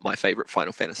not my favorite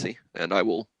Final Fantasy, and I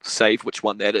will save which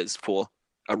one that is for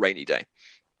a rainy day.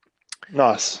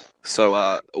 Nice.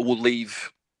 So we'll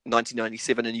leave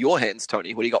 1997 in your hands,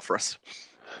 Tony. What do you got for us?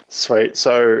 Sweet.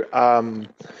 So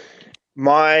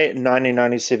my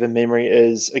 1997 memory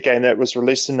is a game that was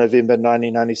released in November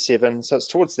 1997. So it's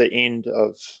towards the end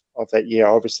of that year,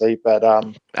 obviously, but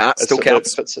still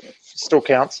counts. Still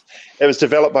counts. It was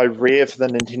developed by Rare for the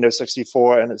Nintendo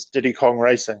 64, and it's Diddy Kong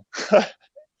Racing.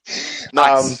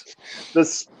 Nice.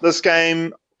 This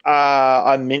game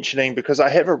I'm mentioning because I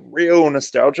have a real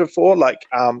nostalgia for like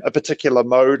a particular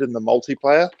mode in the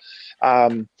multiplayer.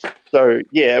 So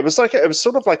yeah, it was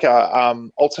sort of like a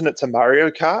alternate to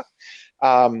Mario Kart.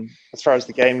 As far as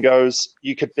the game goes,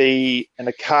 you could be in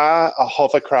a car, a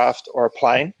hovercraft, or a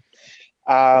plane.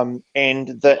 And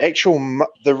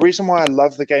the reason why I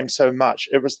love the game so much,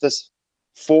 it was this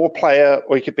 4-player,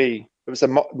 or you could be, it was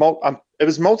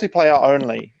multiplayer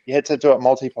only. You had to do it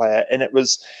multiplayer, and it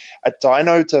was a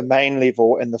Dino Domain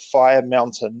level in the Fire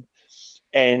Mountain,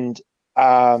 and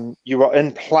you were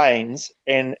in planes,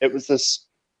 and it was this.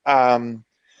 I'm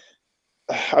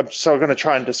going to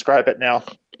try and describe it now.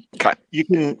 Okay. You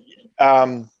can. I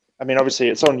mean, obviously,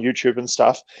 it's on YouTube and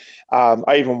stuff.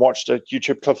 I even watched a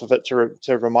YouTube clip of it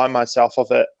to remind myself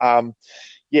of it.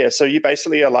 Yeah, so you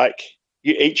basically are like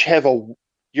you each have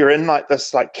you're in like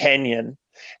this like canyon,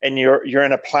 and you're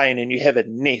in a plane, and you have a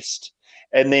nest,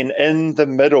 and then in the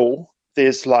middle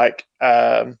there's like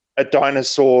a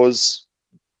dinosaur's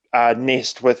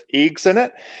nest with eggs in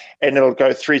it, and it'll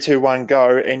go 3, 2, 1,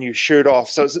 go, and you shoot off.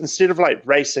 So it's, instead of like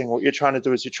racing, what you're trying to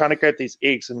do is you're trying to grab these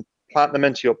eggs and plant them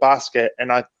into your basket.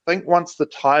 And I think once the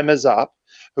time is up,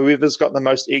 whoever's got the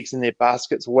most eggs in their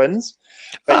baskets wins.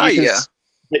 But you so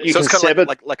it's kind of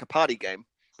like a party game.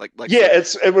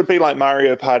 It would be like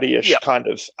Mario Party-ish kind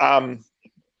of.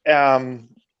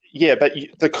 Yeah, but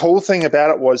the cool thing about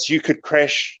it was you could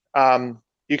crash.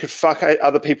 You could fuck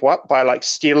other people up by like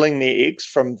stealing their eggs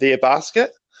from their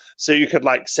basket. So you could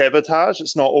like sabotage.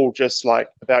 It's not all just like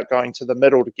about going to the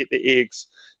middle to get the eggs.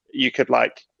 You could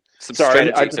like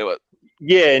strategy to it.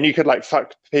 Yeah, and you could like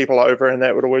fuck people over, and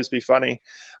that would always be funny.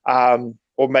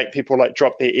 Or make people like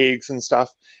drop their eggs and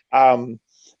stuff.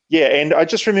 Yeah, and I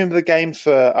just remember the game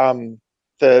for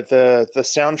the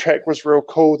soundtrack was real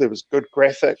cool. There was good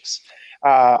graphics.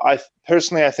 I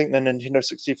think the Nintendo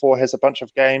 64 has a bunch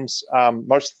of games.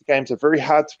 Most of the games are very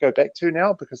hard to go back to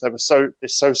now because they're so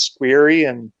squarey,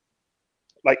 and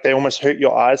like they almost hurt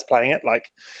your eyes playing it.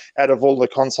 Like out of all the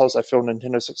consoles, I feel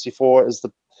Nintendo 64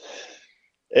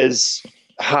 is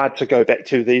hard to go back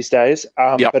to these days.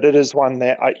 But it is one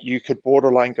that you could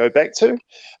borderline go back to.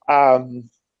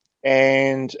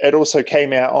 And it also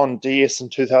came out on DS in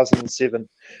 2007.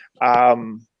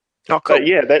 Cool. But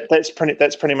yeah, that's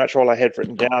pretty much all I had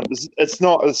written down. It's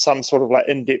not some sort of like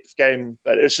in-depth game,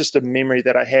 but it's just a memory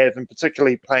that I have, and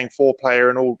particularly playing 4-player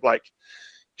and all, like,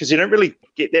 because you don't really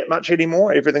get that much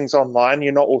anymore. Everything's online.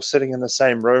 You're not all sitting in the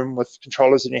same room with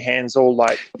controllers in your hands, all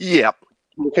like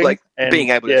looking, like being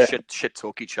able to shit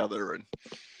talk each other, and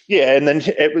and then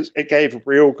it gave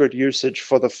real good usage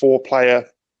for the 4-player,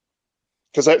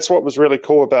 because that's what was really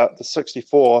cool about the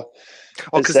 64.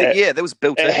 Because that was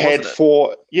built in.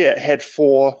 It had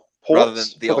 4 rather than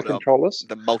ports the for the old controllers.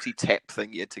 the multi-tap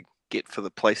thing you had to get for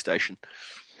the PlayStation.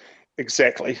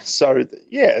 Exactly. So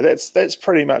yeah, that's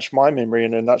pretty much my memory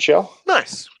in a nutshell.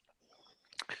 Nice.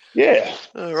 Yeah.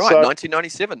 All right, So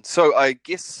 1997. So I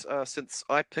guess since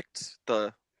I picked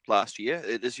the last year,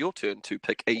 it is your turn to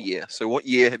pick a year. So what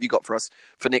year have you got for us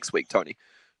for next week, Tony?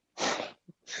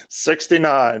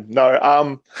 69.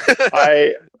 No,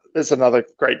 there's another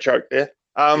great joke there.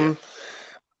 Use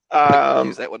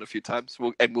that one a few times,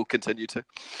 we'll continue to.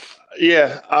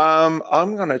 Yeah,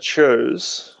 I'm gonna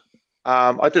choose.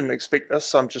 I didn't expect this,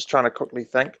 so I'm just trying to quickly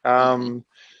think.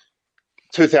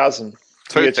 2000.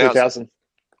 Year 2000.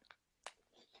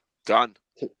 Done.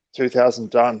 2000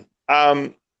 done.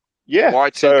 Yeah.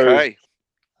 Y2K.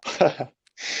 So,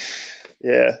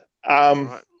 yeah.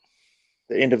 Right.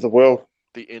 The end of the world.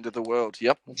 The end of the world.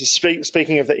 Yep. Just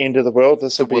speaking of the end of the world,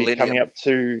 this will be coming up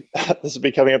to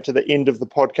the end of the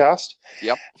podcast.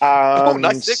 Yep.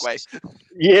 Nice segue.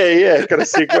 Yeah, got a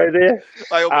segue there.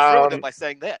 I almost ruined it by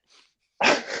saying that.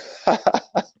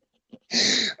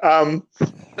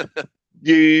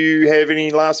 Do you have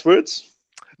any last words?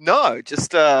 No,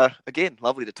 just again,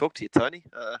 lovely to talk to you, Tony.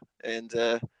 And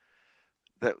that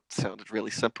sounded really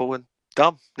simple and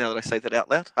dumb now that I say that out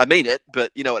loud. I mean it,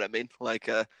 but you know what I mean. Like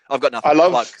I've got nothing to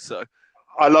plug, so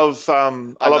I love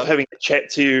having a chat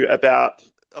to you about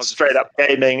straight up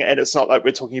gaming, and it's not like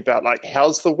we're talking about like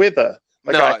how's the weather.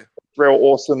 Like, real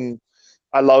awesome.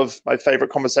 I love my favorite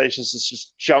conversations is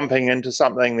just jumping into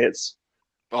something that's.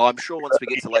 Oh, I'm sure once we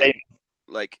get to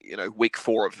like week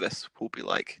 4 of this, we'll be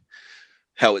like,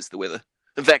 how is the weather?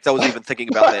 In fact, I was even thinking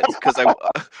about that because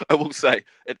I will say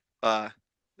it.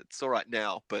 It's all right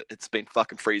now, but it's been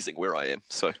fucking freezing where I am.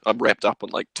 So I'm wrapped up in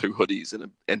like 2 hoodies and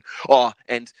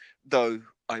though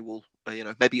I will,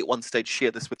 maybe at one stage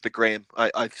share this with the gram.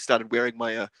 I've started wearing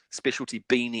my specialty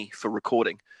beanie for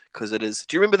recording because it is.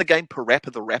 Do you remember the game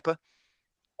Parappa the Rapper?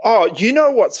 Oh, you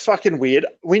know what's fucking weird?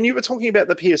 When you were talking about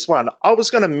the PS1, I was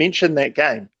going to mention that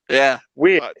game. Yeah,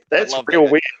 weird. That's real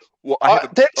weird. Well,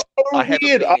 that's so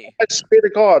weird. I swear to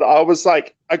God, I was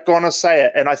like, I'm going to say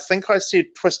it. And I think I said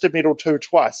Twisted Metal 2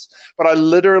 twice. But I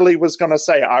literally was going to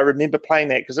say, I remember playing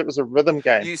that because it was a rhythm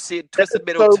game. You said Twisted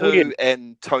Metal 2 weird.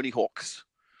 And Tony Hawk's.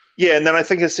 Yeah, and then I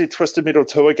think I said Twisted Metal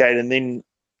 2 again. And then,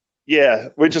 yeah,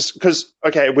 we're just, because,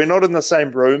 okay, we're not in the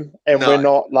same room. And we're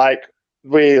not like,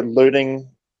 we're learning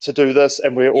to do this,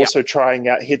 and we're also trying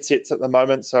out headsets at the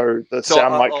moment, so the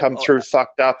sound might come through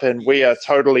fucked up, and we are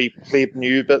totally pleb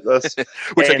noob at this.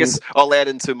 Which I guess I'll add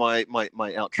into my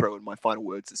outro and my final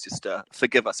words is just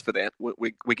forgive us for that.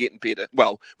 We're getting better.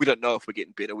 Well, we don't know if we're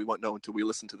getting better. We won't know until we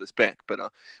listen to this back, but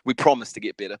we promise to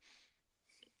get better.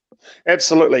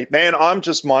 Absolutely, man. I'm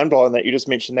just mind blown that you just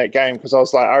mentioned that game because I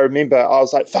was like,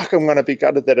 fuck, I'm going to be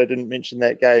gutted that I didn't mention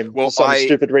that game for some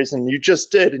stupid reason. You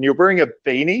just did, and you're wearing a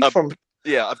beanie from.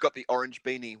 Yeah, I've got the orange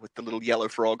beanie with the little yellow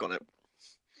frog on it.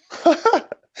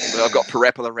 I've got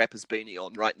Parappa the Rapper's beanie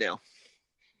on right now.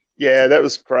 Yeah, that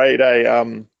was great.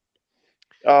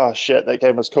 Oh shit, that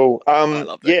game was cool. I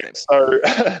love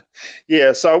that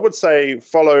game. So I would say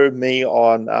follow me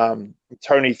on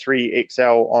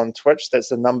Tony3XL on Twitch. That's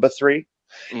the number 3,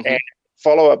 and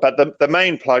follow it. But the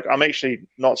main plug, I'm actually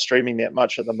not streaming that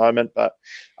much at the moment, but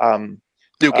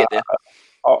you'll get there.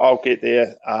 I'll get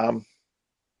there.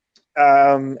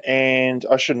 And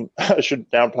I shouldn't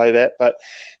downplay that, but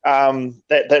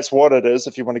that's what it is.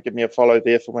 If you want to give me a follow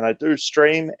there for when I do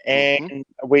stream, and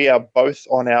we are both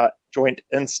on our joint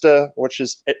Insta, which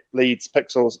is It Bleeds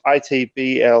Pixels,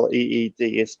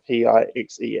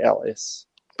 ITBLEEDSPIXELS.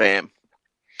 Bam.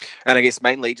 And I guess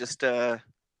mainly just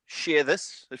share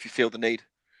this if you feel the need.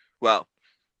 Well,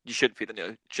 you shouldn't feel the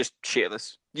need. Just share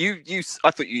this.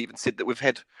 I thought you even said that we've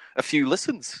had a few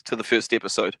listens to the first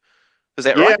episode. Is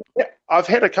that right? Yeah, I've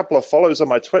had a couple of follows on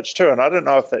my Twitch too, and I don't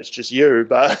know if that's just you,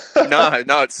 but no,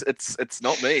 it's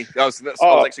not me. I was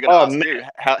actually going to ask you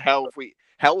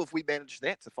how have we managed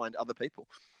that to find other people?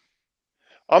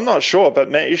 I'm not sure,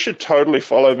 but Matt, you should totally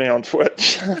follow me on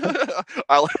Twitch.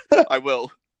 I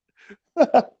will.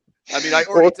 I mean, I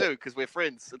already do because we're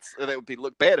friends. That would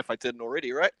look bad if I didn't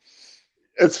already, right?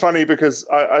 It's funny because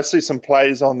I see some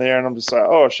plays on there and I'm just like,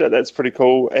 oh shit, that's pretty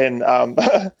cool. And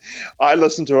I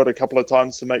listen to it a couple of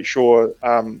times to make sure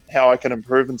how I can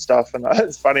improve and stuff. And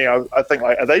it's funny, I think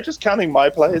like, are they just counting my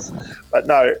plays? But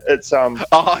no, it's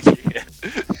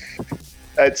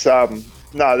it's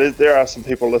no, there are some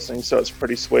people listening, so it's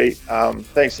pretty sweet.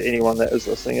 Thanks to anyone that is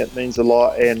listening, it means a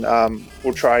lot. And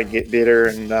we'll try and get better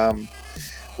and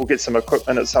we'll get some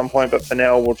equipment at some point, but for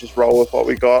now we'll just roll with what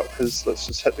we got because let's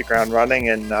just hit the ground running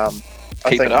and I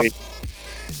think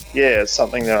yeah, it's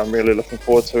something that I'm really looking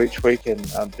forward to each week, and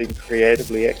being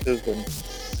creatively active, and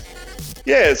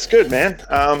yeah, it's good, man.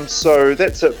 So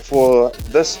that's it for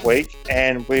this week,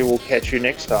 and we will catch you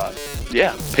next time.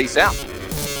 Yeah, peace out.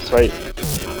 Sweet.